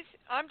 guys,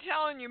 I'm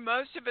telling you,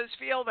 most of us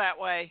feel that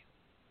way.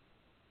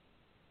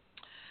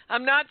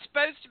 I'm not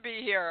supposed to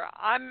be here.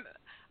 I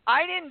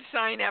didn't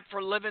sign up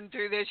for living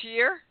through this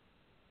year.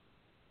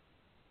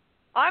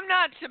 I'm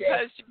not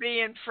supposed to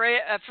be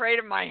afraid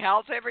of my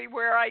health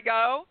everywhere I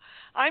go.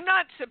 I'm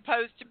not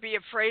supposed to be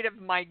afraid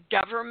of my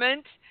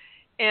government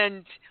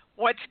and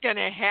what's going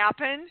to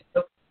happen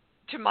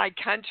to my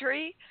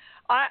country.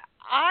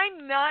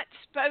 I'm not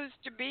supposed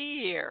to be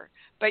here.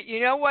 But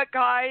you know what,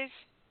 guys?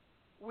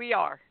 We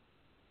are.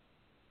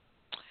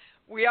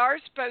 We are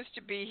supposed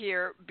to be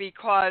here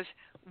because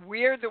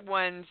we're the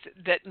ones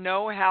that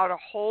know how to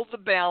hold the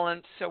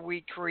balance so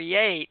we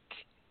create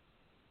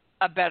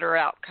a better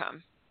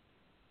outcome.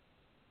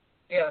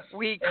 Yes.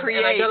 We create.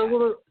 And I got a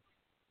little.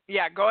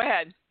 Yeah, go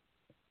ahead.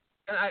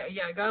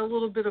 I got a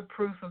little bit of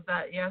proof of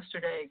that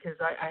yesterday because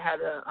I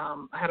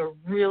had a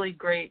really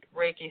great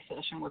Reiki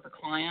session with a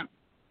client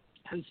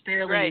who's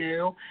fairly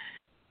new,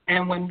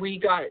 and when we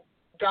got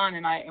done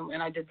and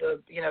I did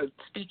the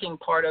speaking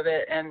part of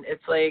it, and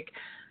it's like,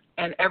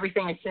 and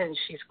everything I said, and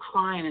she's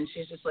crying and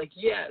she's just like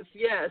yes,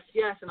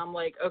 and I'm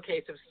like,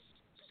 okay, so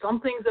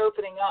something's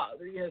opening up,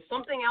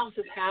 something else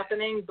is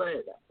happening,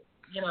 but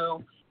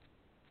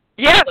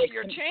yes, like,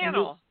 your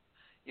channel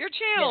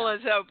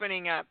is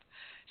opening up.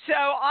 So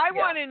I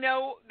want to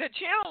know, the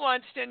channel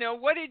wants to know,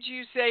 what did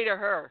you say to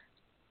her?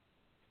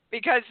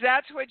 Because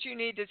that's what you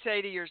need to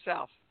say to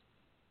yourself.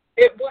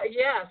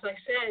 Yes, I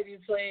said,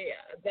 it's like,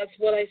 that's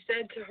what I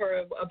said to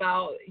her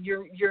about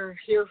you're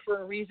here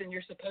for a reason.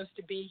 You're supposed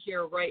to be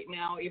here right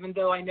now, even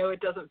though I know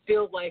it doesn't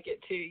feel like it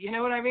to you. You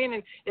know what I mean?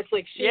 And it's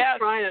like she's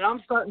crying and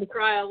I'm starting to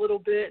cry a little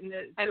bit. And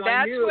so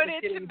that's what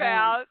it's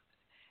about.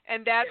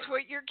 And that's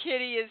what your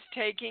kitty is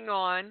taking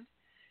on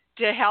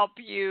to help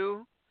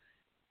you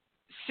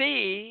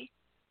see,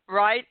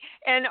 right?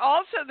 And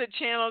also the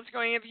channel is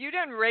going, have you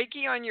done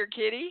Reiki on your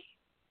kitty?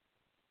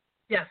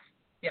 Yes.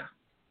 Yeah.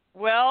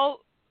 Well,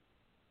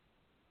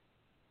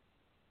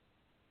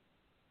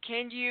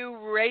 can you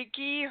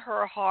Reiki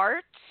her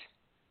heart?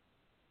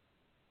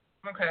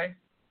 Okay.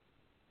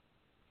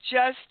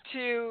 Just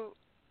to,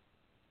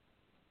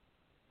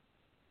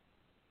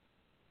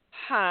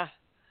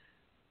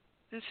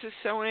 this is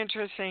so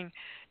interesting.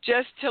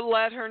 Just to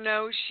let her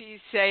know she's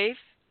safe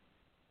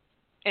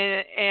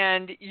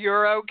and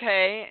you're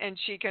okay and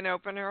she can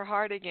open her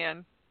heart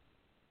again.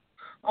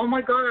 Oh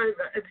my God,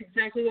 it's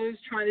exactly what I was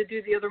trying to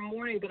do the other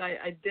morning, but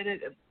I did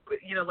it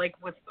like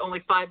with only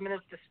 5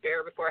 minutes to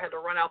spare before I had to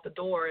run out the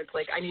door. It's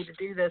like I need to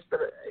do this, but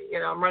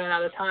I'm running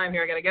out of time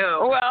here. I gotta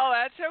go. Well,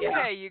 that's okay.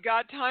 Yeah. You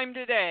got time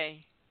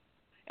today,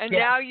 and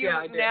Yeah,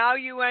 now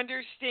you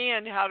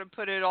understand how to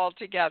put it all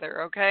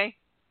together. Okay.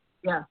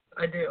 Yeah,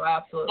 I do.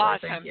 Absolutely.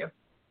 Awesome. Thank you.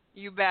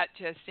 You bet,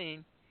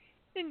 Justine.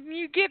 And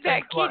you give that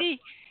Thanks a lot.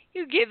 kitty.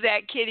 You give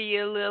that kitty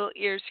a little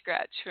ear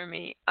scratch for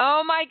me.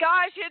 Oh my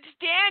gosh, it's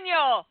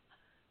Daniel.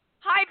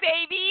 Hi,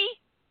 baby.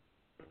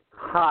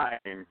 Hi,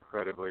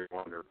 incredibly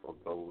wonderful,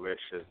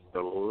 delicious,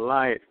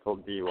 delightful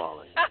Dee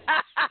Wallace.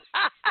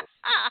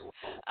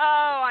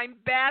 Oh, I'm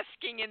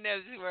basking in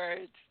those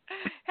words.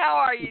 How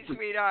are you,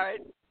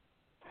 sweetheart?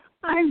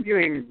 I'm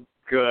doing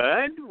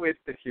good with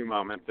a few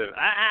moments of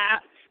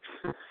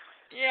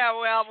Yeah,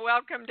 well,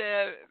 welcome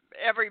to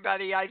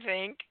everybody, I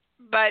think.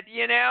 But,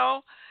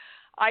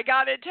 I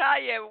got to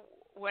tell you,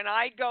 when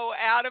I go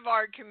out of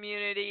our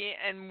community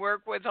and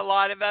work with a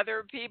lot of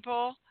other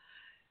people,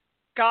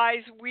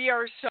 guys, we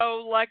are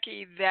so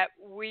lucky that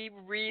we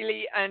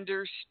really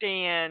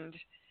understand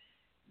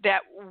that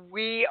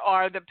we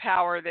are the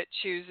power that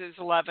chooses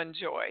love and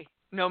joy,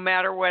 no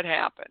matter what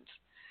happens.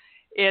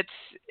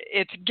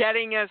 It's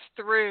getting us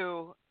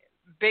through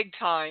big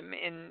time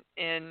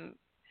in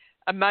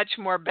a much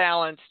more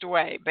balanced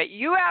way. But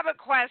you have a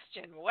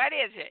question. What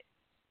is it?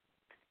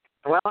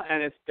 Well,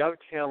 and it's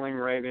dovetailing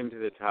right into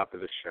the top of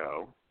the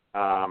show.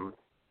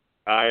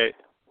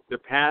 The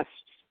past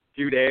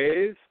few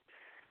days,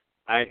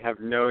 I have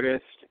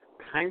noticed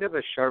kind of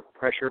a sharp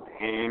pressure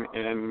pain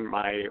in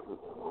my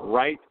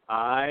right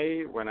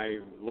eye when I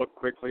look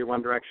quickly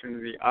one direction to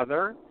the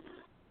other.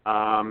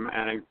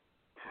 And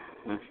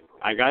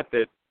I got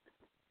to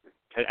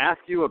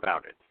ask you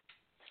about it.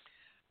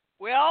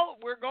 Well,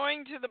 we're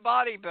going to the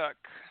body book,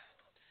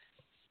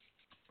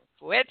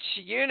 which,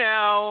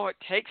 it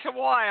takes a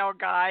while,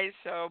 guys,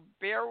 so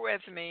bear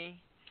with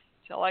me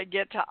till I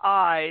get to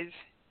eyes.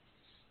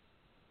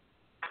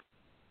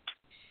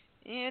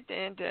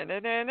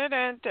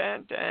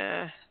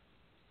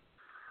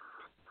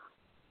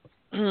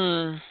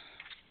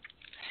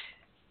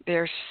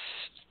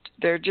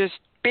 They're just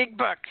big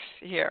books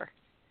here.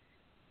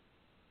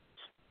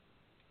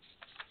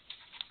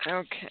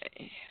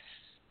 Okay.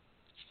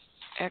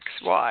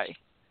 XY.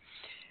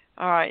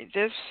 All right,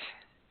 this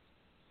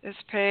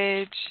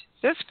page,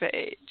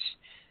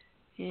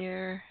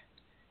 here.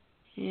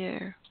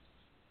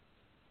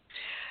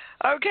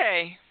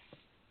 Okay.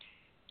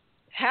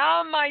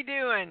 How am I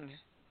doing?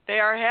 They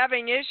are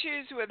having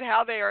issues with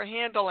how they are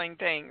handling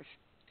things.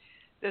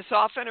 This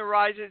often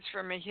arises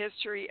from a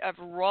history of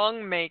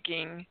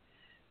wrong-making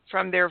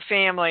from their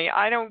family.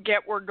 I don't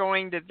get we're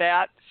going to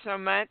that so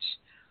much,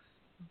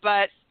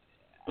 but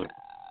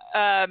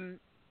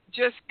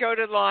just go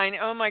to the line,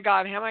 oh my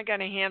God, how am I going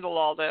to handle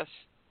all this?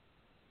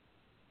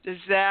 Does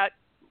that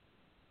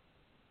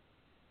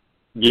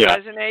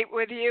resonate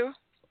with you?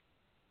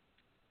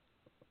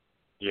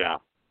 Yeah.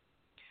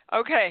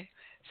 Okay,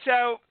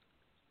 so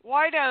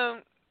why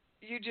don't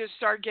you just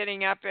start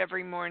getting up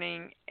every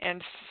morning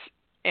and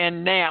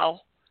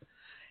now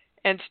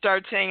and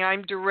start saying,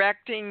 I'm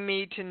directing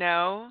me to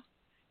know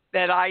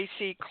that I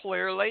see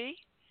clearly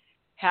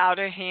how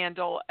to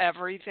handle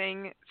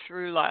everything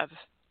through love.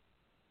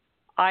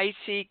 I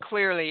see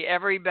clearly,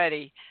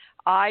 everybody,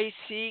 I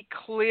see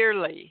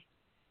clearly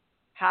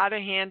how to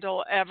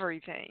handle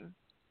everything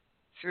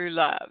through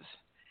love.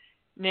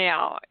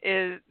 Now,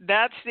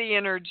 that's the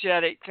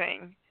energetic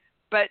thing.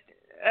 But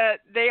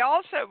they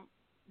also,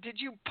 did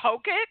you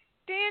poke it,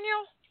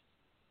 Daniel?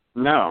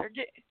 No.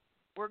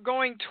 We're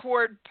going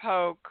toward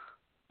poke,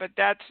 but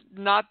that's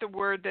not the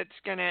word that's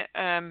going to...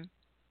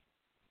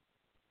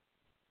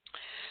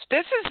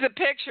 This is the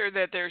picture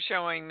that they're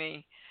showing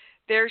me.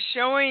 They're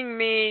showing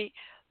me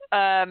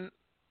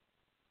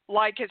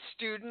like a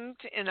student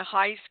in a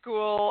high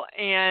school,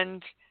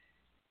 and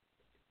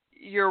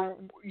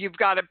you've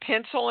got a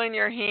pencil in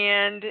your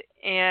hand,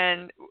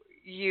 and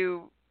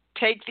you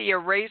take the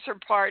eraser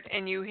part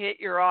and you hit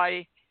your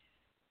eye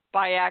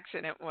by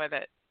accident with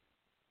it.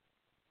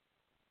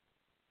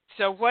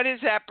 So what does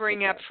that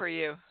bring up for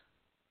you?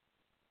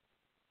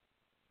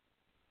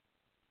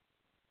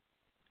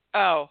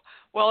 Oh,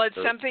 well, it's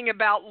something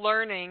about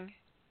learning.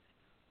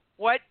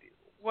 What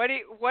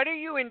are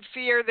you in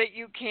fear that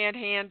you can't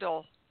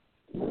handle?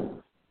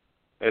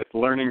 It's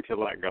learning to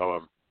let go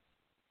of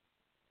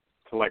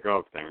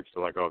things,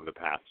 to let go of the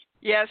past.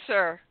 Yes,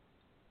 sir.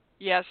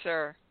 Yes,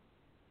 sir.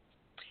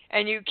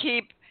 And you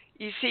keep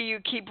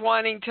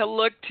wanting to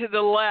look to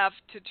the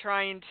left to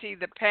try and see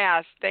the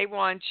past. They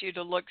want you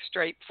to look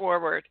straight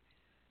forward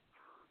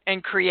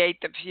and create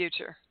the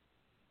future.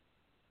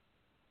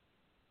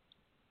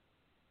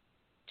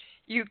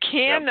 We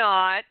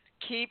cannot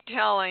keep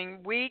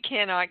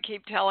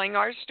telling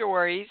our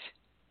stories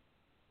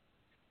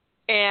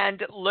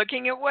and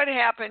looking at what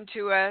happened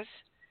to us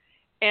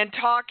and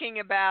talking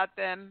about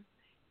them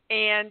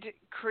and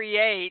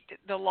create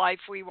the life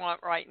we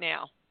want right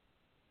now.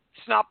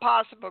 It's not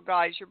possible,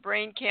 guys. Your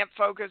brain can't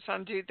focus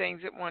on two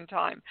things at one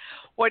time.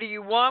 What do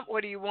you want?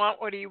 What do you want?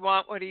 What do you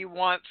want? What do you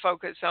want?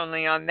 Focus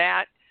only on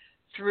that.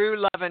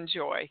 through love and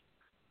joy.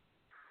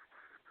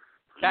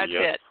 That's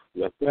yes.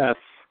 it. Yes.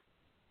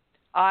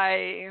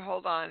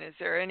 Hold on. Is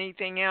there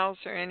anything else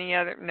or any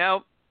other?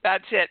 Nope.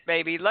 That's it,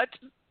 baby. Let's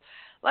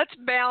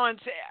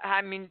balance.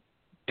 I mean,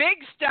 big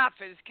stuff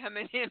is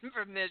coming in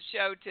from this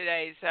show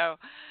today. So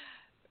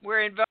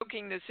we're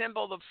invoking the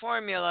symbol, the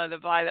formula, the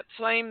violet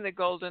flame, the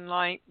golden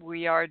light.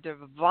 We are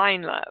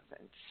divine love,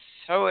 and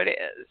so it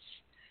is.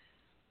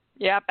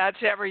 Yep,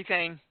 that's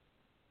everything.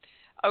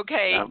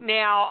 Okay,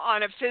 Now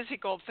on a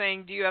physical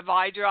thing, do you have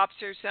eye drops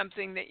or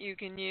something that you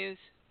can use?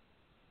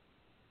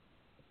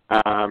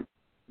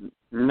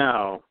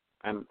 No,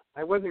 and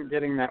I wasn't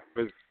getting that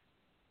it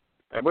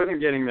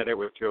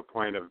was to a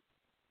point of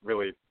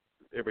really,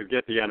 it would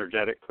get the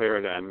energetic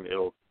cleared and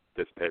it'll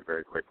dissipate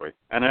very quickly,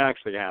 and it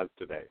actually has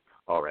today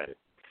already.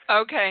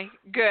 Okay,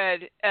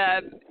 good.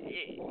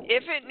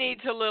 If it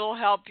needs a little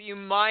help, you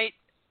might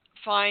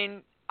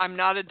find. I'm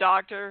not a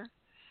doctor.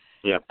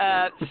 Yep.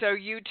 So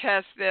you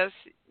test this.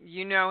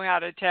 You know how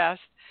to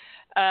test.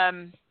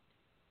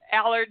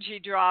 Allergy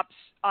drops,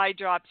 eye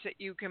drops that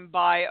you can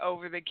buy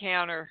over the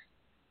counter,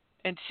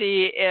 and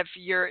see if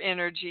your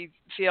energy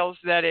feels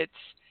that it's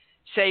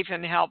safe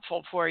and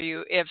helpful for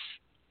you. If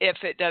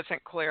it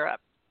doesn't clear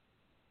up.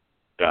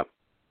 Yeah.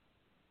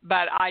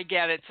 But I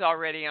get it's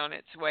already on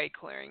its way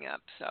clearing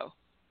up. So,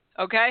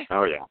 okay.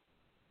 Oh yeah.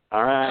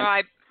 All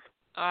right.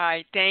 All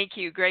right. Thank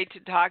you. Great to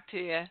talk to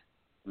you.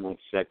 Nice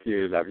to check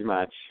you. Love you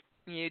much.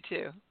 You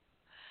too.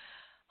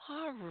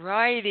 All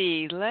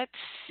righty. Let's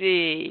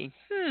see.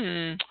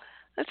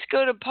 Let's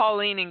go to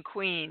Pauline in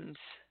Queens.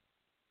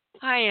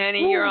 Hi,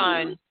 Annie. You're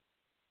on.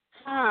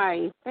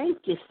 Hi. Thank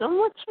you so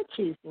much for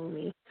choosing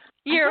me.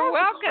 You're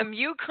welcome.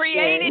 You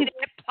created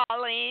it,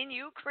 Pauline.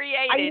 You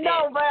created it. I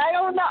know, but I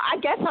don't know. I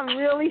guess I'm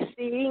really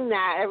seeing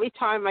that every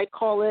time I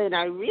call in.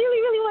 I really,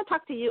 really want to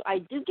talk to you. I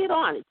do get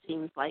on, it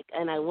seems like,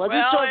 and I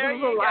wasn't sure there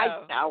this was a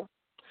live show.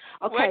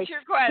 Okay. What's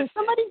your question? Since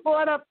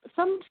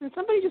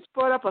somebody just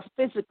brought up a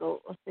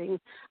physical thing,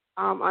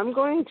 I'm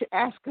going to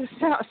ask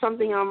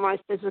something on my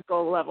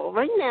physical level.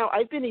 Right now,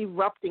 I've been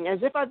erupting as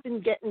if I've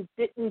been getting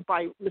bitten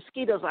by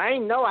mosquitoes. I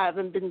know I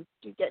haven't been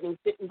getting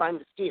bitten by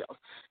mosquitoes.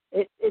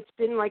 It's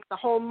been like the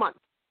whole month.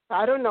 So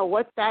I don't know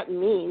what that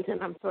means,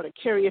 and I'm sort of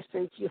curious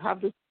since you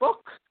have this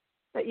book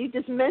that you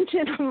just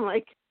mentioned. I'm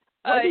like,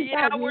 what does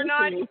that mean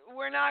to me?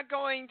 We're not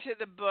going to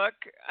the book.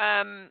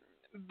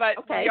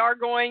 But we are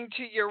going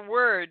to your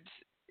words.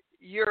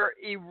 You're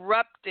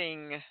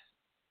erupting.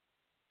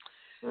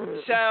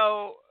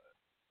 So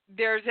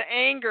there's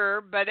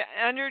anger, but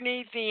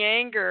underneath the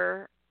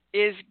anger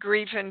is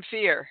grief and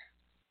fear.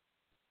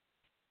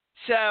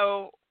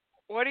 So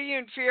what are you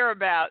in fear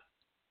about,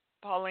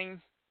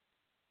 Pauline?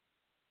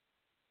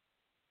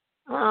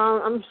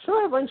 I'm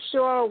sort of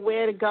unsure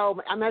where to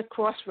go. I'm at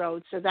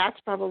crossroads, so that's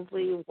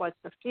probably what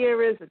the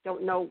fear is. I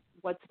don't know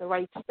what's the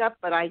right step,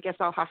 but I guess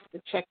I'll have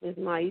to check with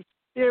my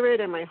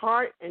spirit and my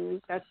heart, and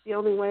that's the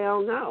only way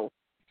I'll know,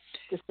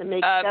 just to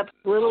make steps,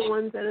 little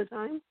ones at a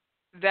time.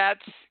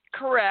 That's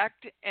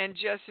correct, and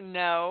just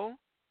know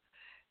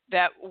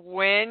that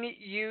when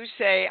you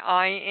say,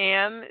 I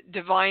am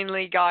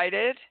divinely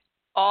guided,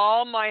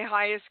 all my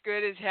highest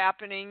good is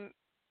happening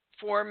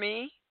for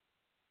me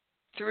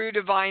through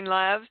divine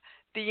love,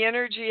 the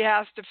energy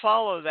has to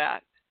follow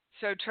that,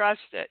 so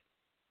trust it.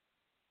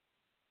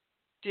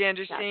 Do you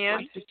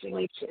understand? That's my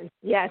situation.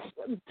 Yes,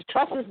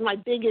 trust is my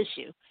big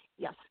issue.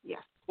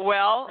 Yes.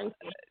 Well,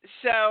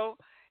 so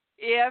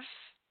if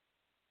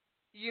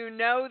you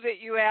know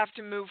that you have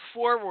to move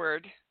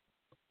forward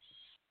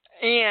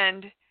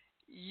and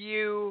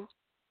you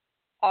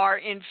are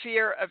in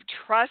fear of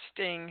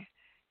trusting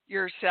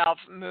yourself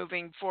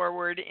moving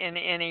forward in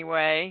any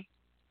way,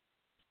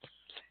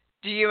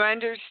 do you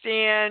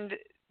understand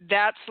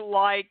that's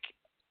like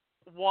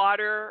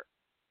water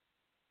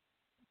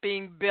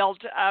being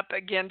built up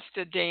against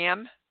a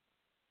dam?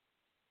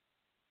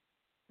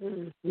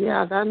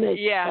 Yeah,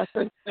 that's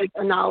a good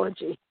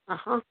analogy.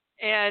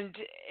 And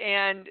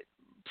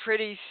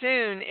pretty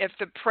soon, if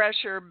the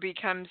pressure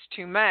becomes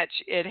too much,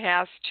 it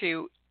has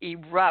to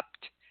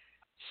erupt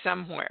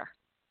somewhere.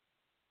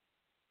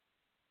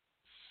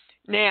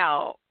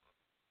 Now,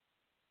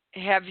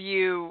 have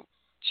you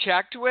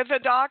checked with a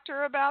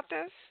doctor about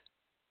this?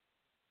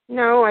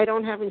 No, I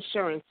don't have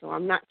insurance, so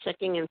I'm not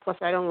checking, and plus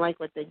I don't like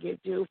what they give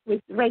you.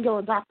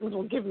 Regular doctors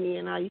will give me,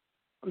 and I'm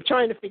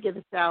trying to figure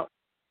this out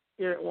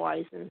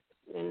spirit-wise. That's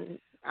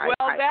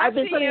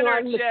the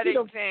energetic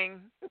thing.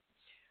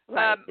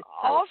 Right.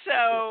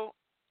 Also,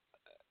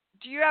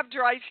 do you have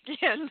dry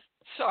skin?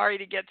 Sorry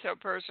to get so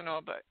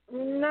personal, but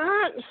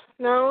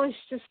no, it's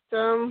just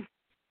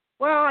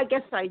well, I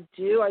guess I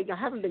do. I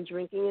haven't been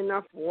drinking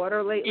enough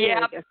water lately.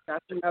 Yep. I guess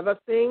that's another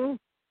thing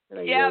that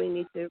I really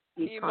need to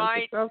be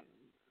conscious of.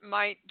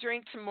 Might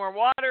drink some more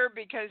water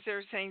because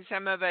they're saying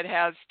some of it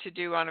has to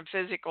do on a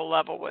physical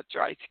level with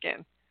dry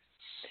skin.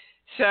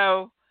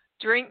 So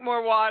Drink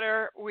more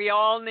water. We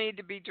all need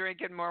to be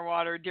drinking more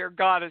water. Dear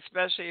God,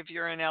 especially if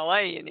you're in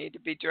LA, you need to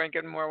be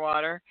drinking more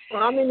water.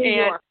 Well, I'm in New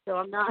York, so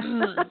I'm not.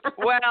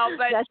 Well,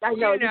 but yes, I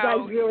know you guys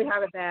really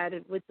have it bad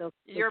with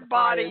your the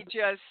body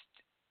fire.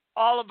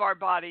 all of our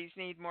bodies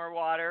need more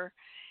water.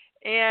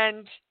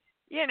 And,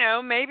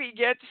 maybe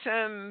get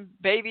some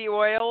baby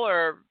oil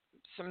or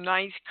some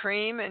nice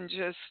cream and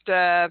just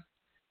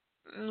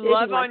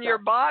love on your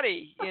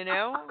body,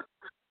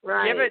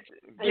 Right.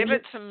 Give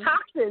it some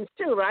toxins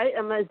too, right?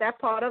 Is that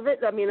part of it?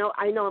 I mean,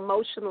 I know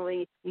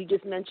emotionally, you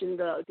just mentioned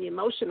the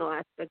emotional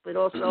aspect, but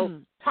also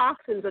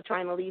toxins are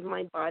trying to leave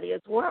my body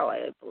as well,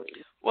 I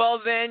believe. Well,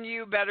 then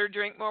you better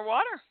drink more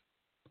water.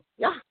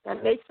 Yeah,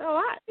 that makes a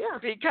lot, yeah.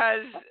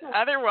 Because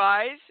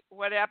otherwise,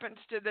 what happens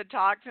to the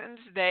toxins?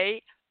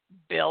 They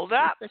build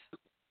up,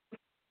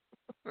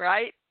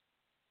 right?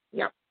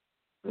 Yep.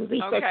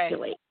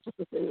 Recirculate.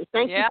 Okay.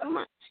 Thank you so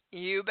much.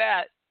 You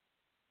bet.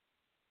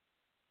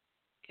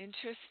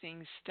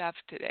 Interesting stuff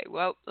today.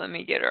 Well, let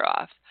me get her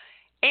off.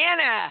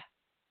 Anna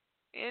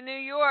in New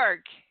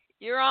York,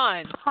 you're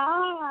on.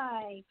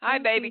 Hi. Hi,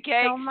 baby cakes.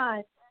 Thank you so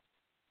much.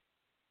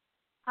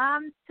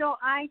 So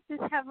I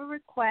just have a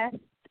request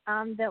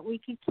that we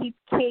could keep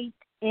Kate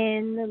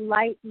in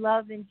light,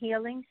 love, and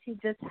healing. She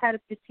just had a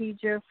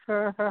procedure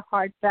for her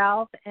heart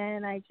valve,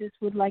 and I just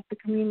would like the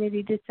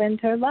community to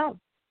send her love.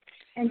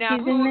 And now,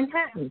 she's in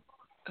Manhattan.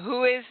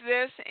 Who is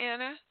this,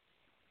 Anna?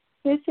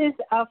 This is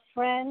a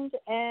friend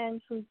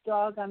and whose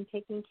dog I'm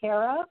taking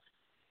care of.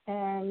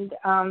 And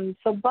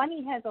so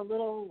Bunny has a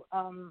little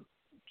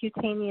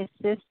cutaneous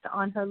cyst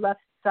on her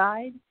left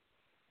side.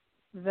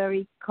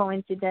 Very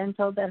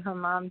coincidental that her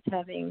mom's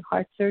having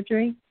heart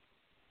surgery.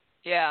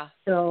 Yeah.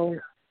 So,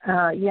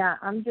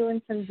 I'm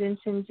doing some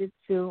Jinshin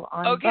Jitsu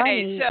on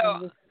Bunny. So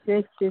and the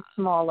cyst is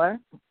smaller.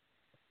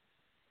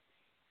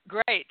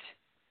 Great.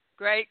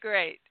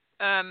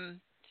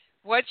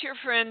 What's your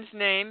friend's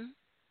name?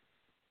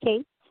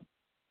 Kate.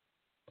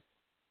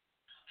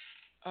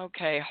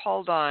 Okay,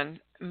 hold on.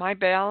 Am I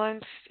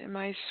balanced? Am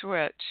I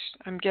switched?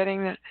 I'm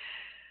getting the...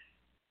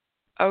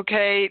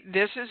 Okay,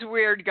 this is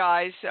weird,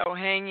 guys, so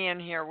hang in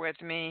here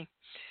with me.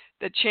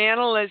 The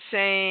channel is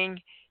saying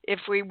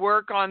if we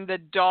work on the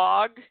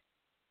dog,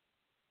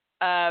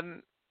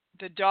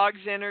 the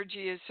dog's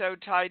energy is so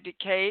tied to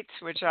Kate's,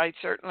 which I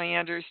certainly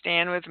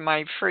understand with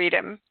my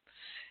freedom.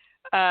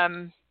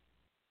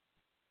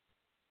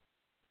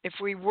 If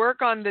we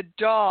work on the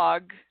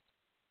dog,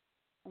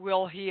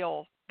 we'll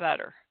heal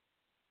better.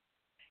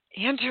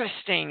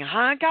 Interesting,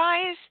 huh,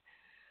 guys?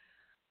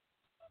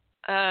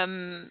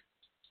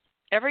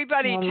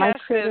 Everybody my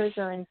tests critters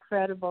this. are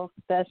incredible,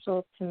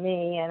 special to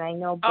me, and I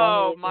know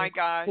Oh, Bunny my is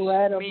gosh.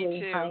 incredibly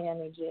Me too. high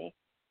energy.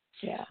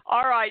 Yeah.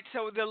 All right,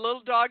 so the little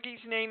doggy's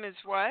name is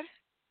what?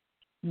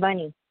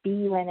 Bunny,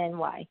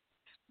 Bunny.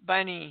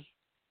 Bunny.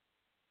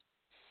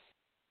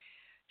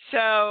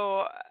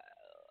 So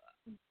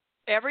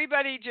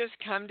everybody just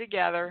come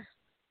together,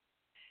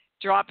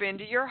 drop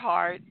into your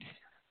heart,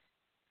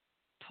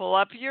 pull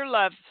up your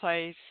love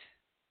place,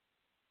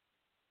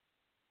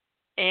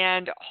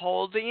 and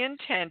hold the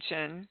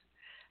intention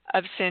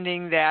of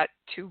sending that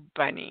to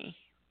Bunny.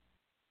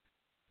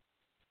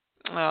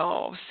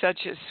 Oh,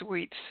 such a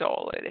sweet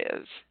soul it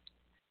is.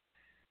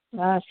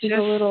 She's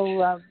a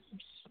little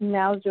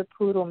Schnauzer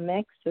poodle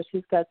mix, so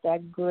she's got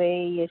that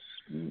grayish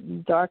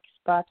dark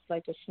spots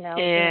like a Schnauzer.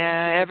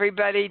 Yeah,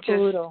 everybody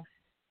poodle.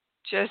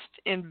 just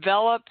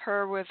envelop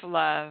her with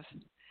love.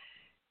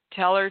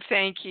 Tell her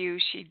thank you.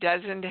 She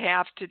doesn't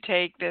have to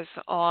take this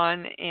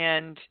on,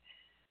 and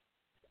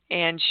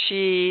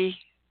she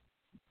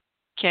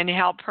can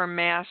help her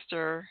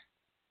master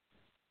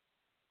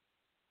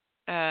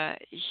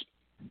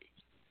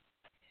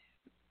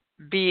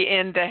be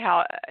in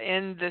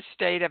the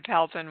state of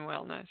health and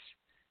wellness.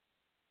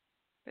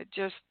 But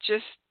just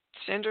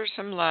send her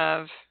some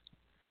love.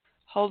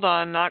 Hold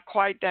on, not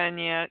quite done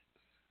yet.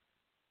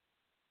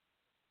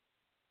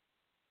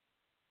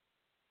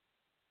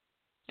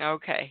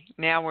 Okay,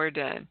 now we're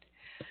done.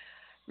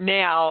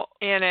 Now,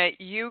 Anna,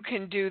 you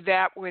can do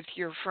that with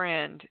your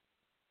friend,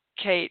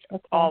 Kate,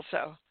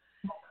 also.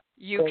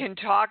 You can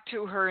talk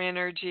to her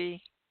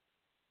energy.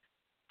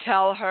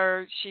 Tell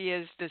her she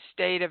is the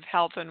state of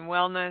health and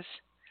wellness.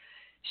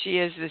 She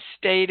is the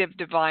state of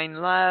divine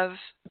love.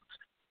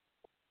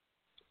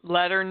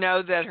 Let her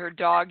know that her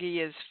doggy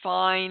is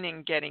fine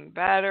and getting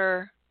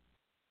better,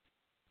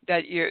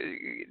 that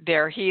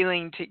they're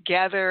healing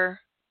together,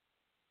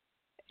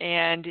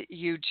 and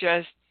you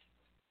just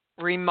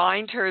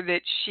remind her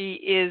that she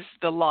is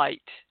the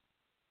light.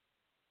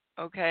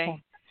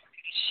 Okay?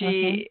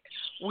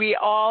 We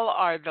all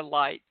are the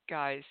light,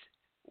 guys.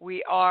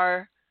 We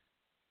are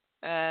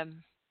the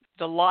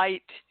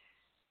light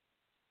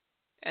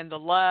and the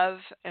love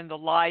and the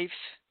life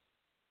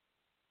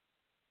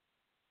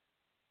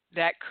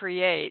that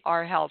create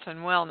our health and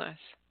wellness.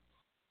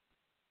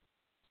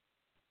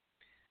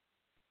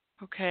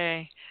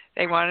 Okay.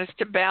 They want us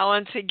to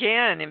balance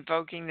again,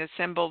 invoking the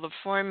symbol, the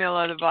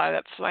formula, the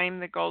violet flame,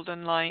 the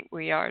golden light.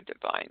 We are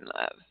divine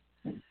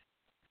love.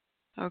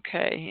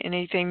 Okay.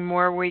 Anything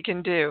more we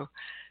can do?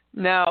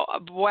 No.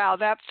 Wow,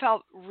 that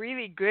felt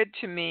really good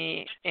to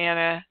me,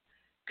 Anna.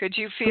 Could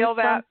you feel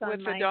that Goosebumps with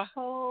on the my dog?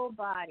 whole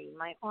body.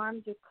 My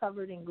arms are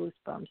covered in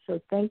goosebumps.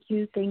 So thank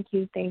you, thank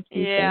you, thank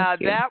you, Yeah,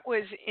 thank you. that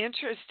was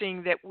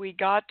interesting that we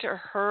got to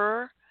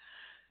her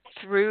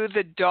through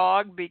the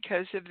dog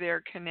because of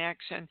their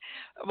connection.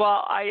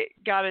 Well, I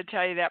got to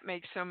tell you, that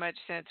makes so much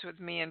sense with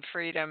me and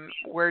Freedom.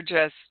 We're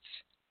just,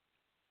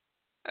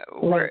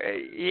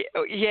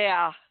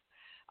 yeah.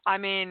 I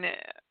mean,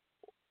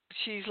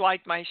 she's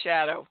like my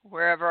shadow.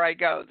 Wherever I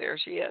go, there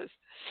she is.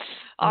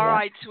 All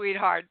right,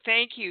 sweetheart.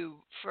 Thank you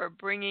for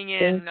bringing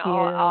in. Thank you.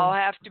 I'll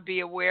have to be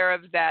aware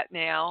of that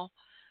now.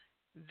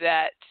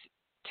 That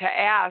to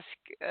ask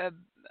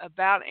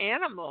about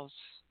animals,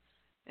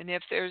 and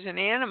if there's an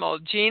animal.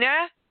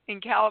 Gina in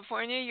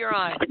California, you're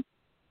on.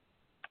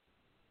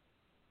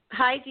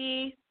 Hi,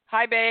 Dee.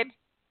 Hi, babe.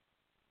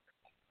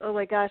 Oh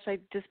my gosh, I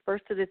just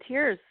burst into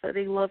tears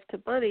sending love to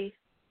Buddy.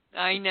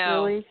 I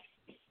know. Really,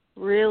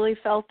 really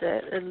felt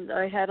it, and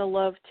I had a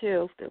love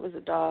too. It was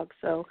a dog,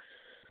 so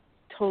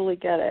totally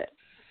get it.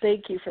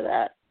 Thank you for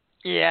that.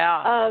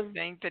 Yeah.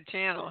 Thank the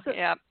channel. So,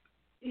 yep.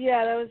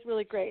 Yeah, that was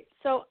really great.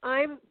 So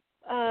I'm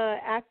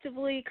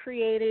actively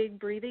creating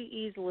Breathing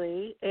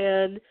Easily,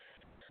 and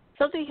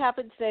something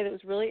happened today that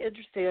was really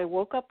interesting. I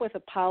woke up with a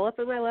polyp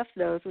in my left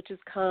nose, which is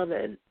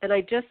common, and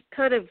I just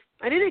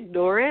I didn't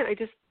ignore it. I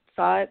just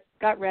saw it,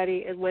 got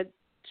ready, and went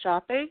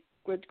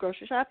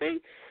grocery shopping.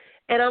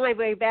 And on my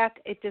way back,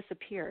 it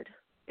disappeared.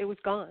 It was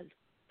gone.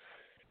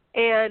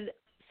 And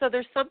so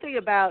there's something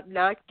about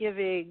not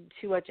giving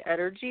too much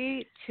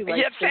energy to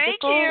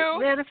physical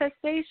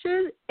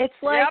manifestation. It's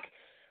like,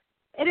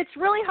 and it's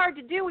really hard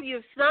to do when you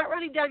have snot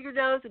running down your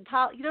nose and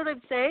you know what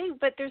I'm saying?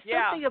 But there's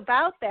something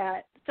about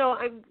that. So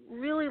I'm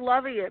really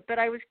loving it. But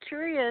I was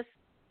curious.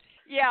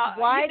 Yeah.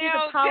 Why did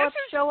the polyps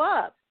show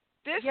up?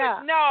 This is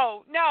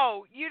no.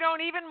 You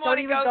don't even want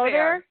to go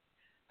there.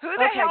 Who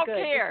the hell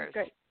cares?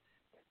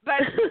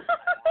 But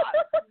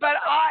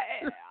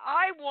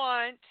I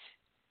want.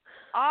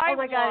 Oh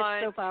my God,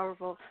 it's so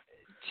powerful.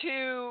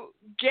 To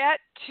get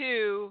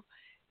to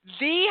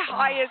the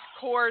highest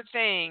core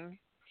thing,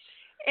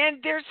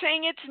 and they're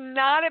saying it's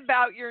not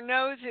about your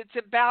nose; it's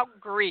about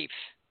grief.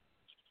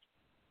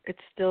 It's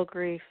still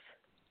grief.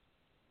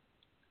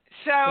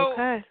 So.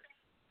 Okay.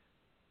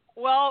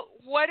 Well,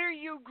 what are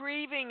you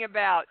grieving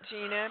about,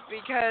 Gina?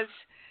 Because,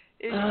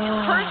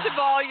 first of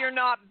all, you're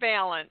not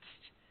balanced.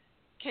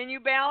 Can you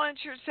balance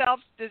yourself?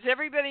 Does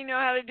everybody know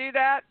how to do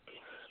that?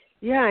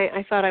 Yeah,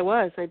 I thought I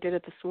was. I did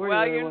it this morning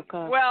when I woke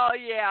up. Well,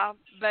 yeah,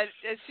 but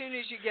as soon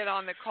as you get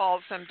on the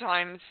call,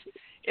 sometimes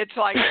it's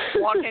like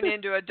walking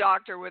into a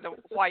doctor with a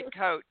white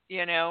coat,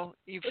 you know.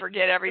 You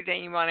forget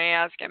everything you want to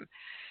ask him.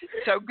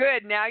 So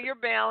good. Now you're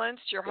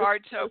balanced. Your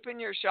heart's open.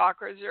 Your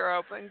chakras are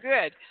open.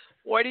 Good.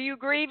 What are you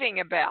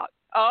grieving about?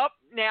 Oh,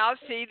 now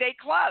see, they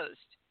closed.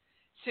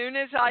 Soon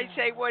as I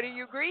say, what are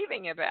you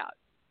grieving about?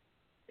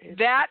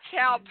 That's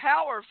how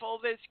powerful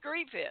this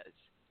grief is.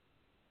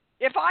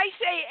 If I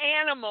say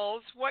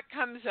animals, what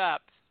comes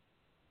up?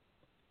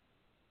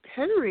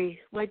 Henry,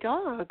 my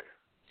dog.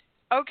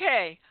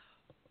 Okay.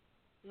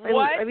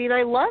 What? I mean,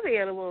 I love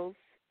animals.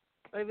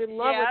 I'm in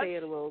love with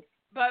animals.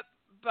 But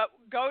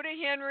go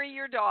to Henry,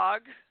 your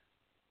dog.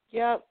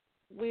 Yep,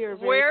 we are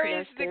very Where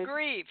connected. is the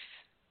grief?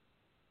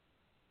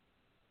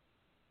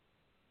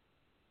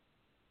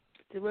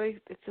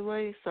 It's in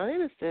my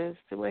sinuses. It's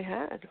in my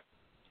head.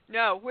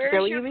 No,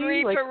 where's your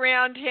grief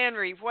around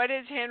Henry? What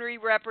does Henry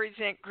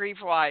represent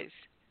grief-wise?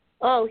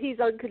 Oh, he's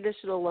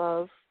unconditional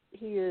love.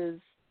 He's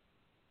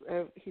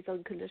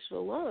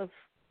unconditional love.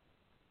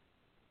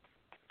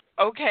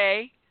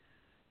 Okay.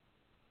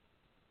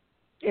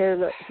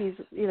 And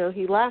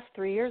he left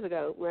 3 years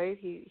ago, right?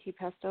 He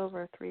passed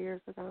over 3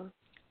 years ago.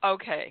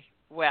 Okay,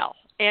 well,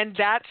 and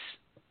that's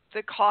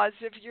the cause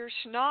of your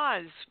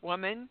schnoz,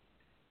 woman.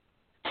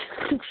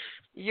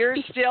 You're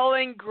still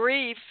in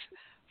grief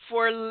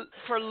for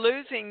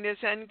losing this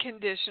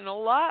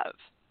unconditional love.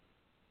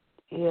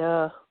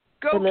 Yeah.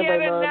 Go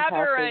get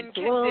another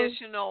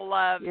unconditional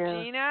love,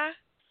 Gina.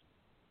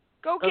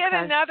 Go get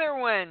another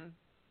one.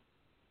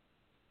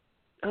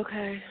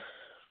 Okay.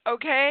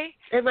 Okay.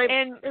 And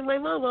my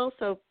mom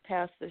also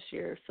passed this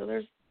year, so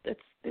it's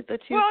the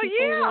two. Well, people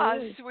yeah,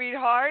 really.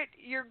 sweetheart,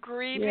 you're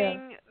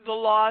grieving the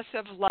loss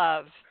of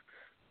love.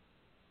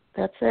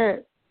 That's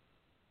it.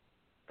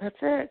 That's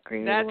it.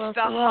 Grieving That's the loss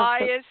the of love.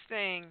 highest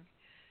thing.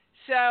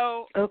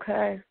 So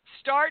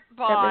start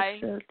by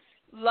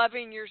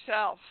loving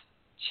yourself,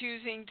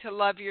 choosing to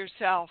love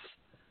yourself.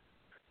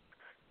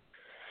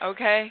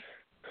 Okay?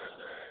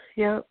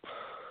 Yep.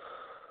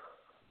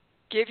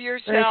 Give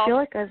yourself I feel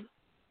like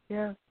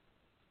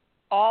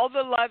all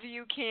the love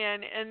you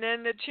can, and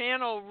then the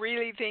channel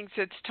really thinks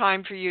it's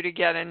time for you to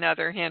get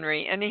another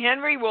Henry. And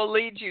Henry will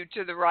lead you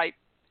to the right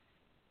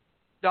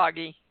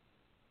doggy.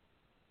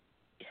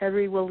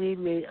 Henry will lead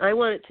me. I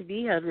want it to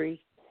be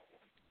Henry.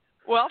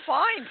 Well,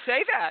 fine.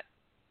 Say that.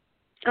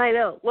 I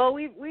know. Well,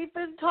 we've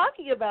been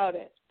talking about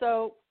it.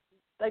 So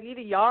I need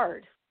a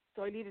yard.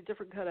 So I need a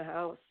different kind of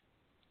house.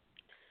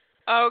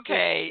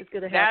 Okay, is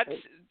going to happen.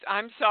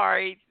 I'm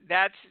sorry.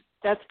 That's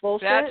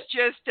bullshit. That's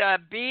just a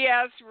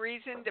BS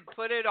reason to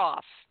put it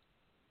off.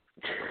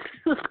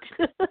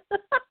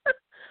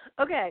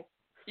 Okay.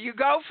 You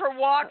go for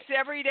walks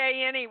every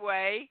day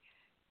anyway.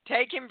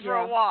 Take him for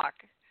a walk.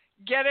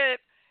 Get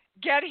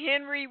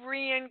Henry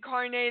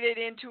reincarnated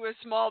into a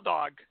small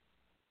dog.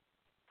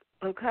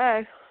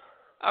 Okay.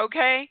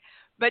 Okay?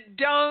 But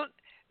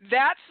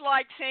that's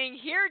like saying,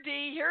 here,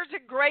 Dee, here's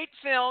a great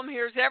film.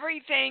 Here's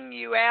everything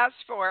you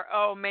asked for.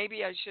 Oh,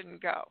 maybe I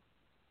shouldn't go.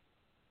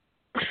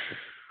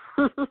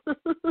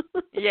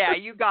 Yeah,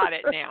 you got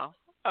it now.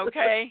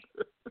 Okay?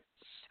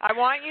 I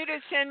want you to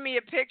send me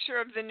a picture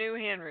of the new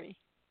Henry.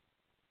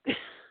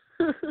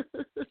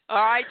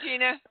 All right,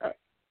 Gina?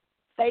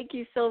 Thank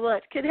you so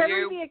much. Could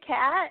Henry be a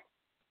cat?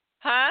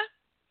 Huh?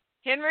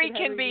 Henry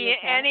can be a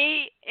cat?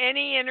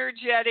 any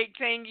energetic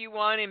thing you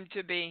want him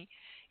to be.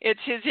 It's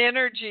his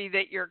energy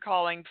that you're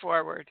calling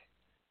forward.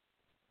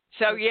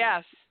 So,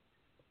 yes.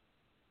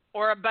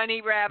 Or a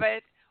bunny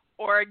rabbit,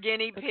 or a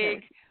guinea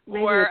pig,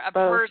 Maybe or it's a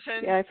both.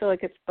 person. Yeah, I feel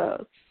like it's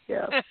both.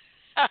 Yeah.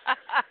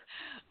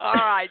 All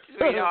right,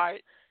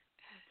 sweetheart.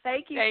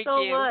 Thank you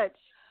so much.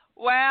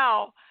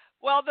 Wow.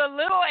 Well, the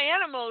little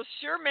animals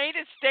sure made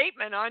a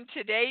statement on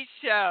today's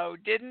show,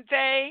 didn't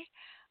they?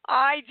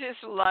 I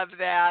just love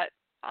that.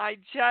 I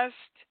just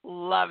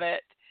love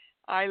it.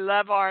 I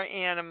love our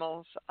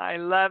animals. I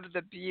love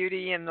the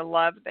beauty and the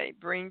love they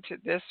bring to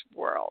this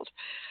world.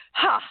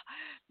 Ha!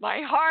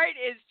 My heart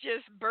is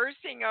just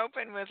bursting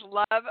open with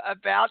love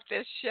about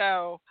this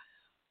show.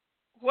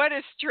 What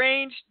a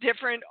strange,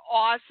 different,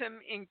 awesome,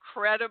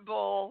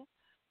 incredible,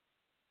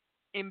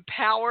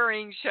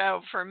 empowering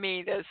show for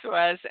me this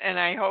was, and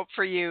I hope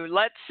for you.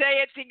 Let's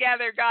say it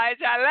together, guys.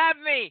 I love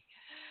me.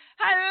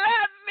 I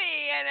love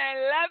me, and I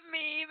love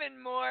me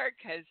even more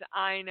because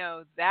I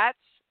know that's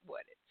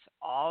what it's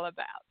all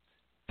about.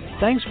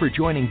 Thanks for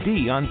joining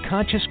Dee on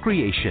Conscious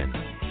Creation.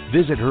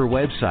 Visit her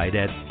website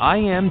at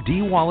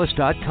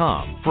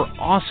imdwallace.com for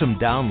awesome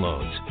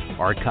downloads,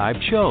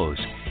 archived shows,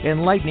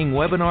 enlightening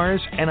webinars,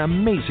 and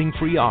amazing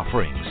free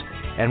offerings.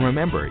 And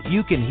remember,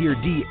 you can hear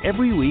Dee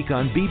every week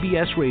on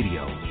BBS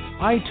Radio,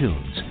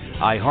 iTunes,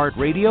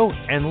 iHeartRadio,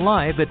 and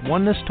live at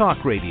Oneness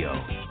Talk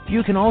Radio.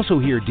 You can also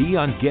hear Dee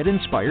on Get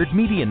Inspired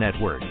Media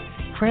Network,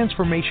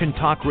 Transformation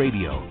Talk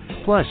Radio,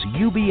 plus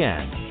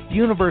UBN,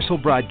 Universal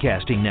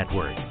Broadcasting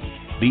Network.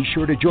 Be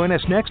sure to join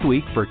us next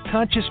week for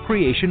Conscious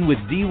Creation with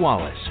Dee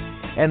Wallace.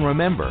 And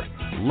remember,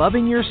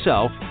 loving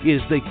yourself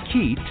is the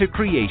key to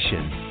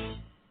creation.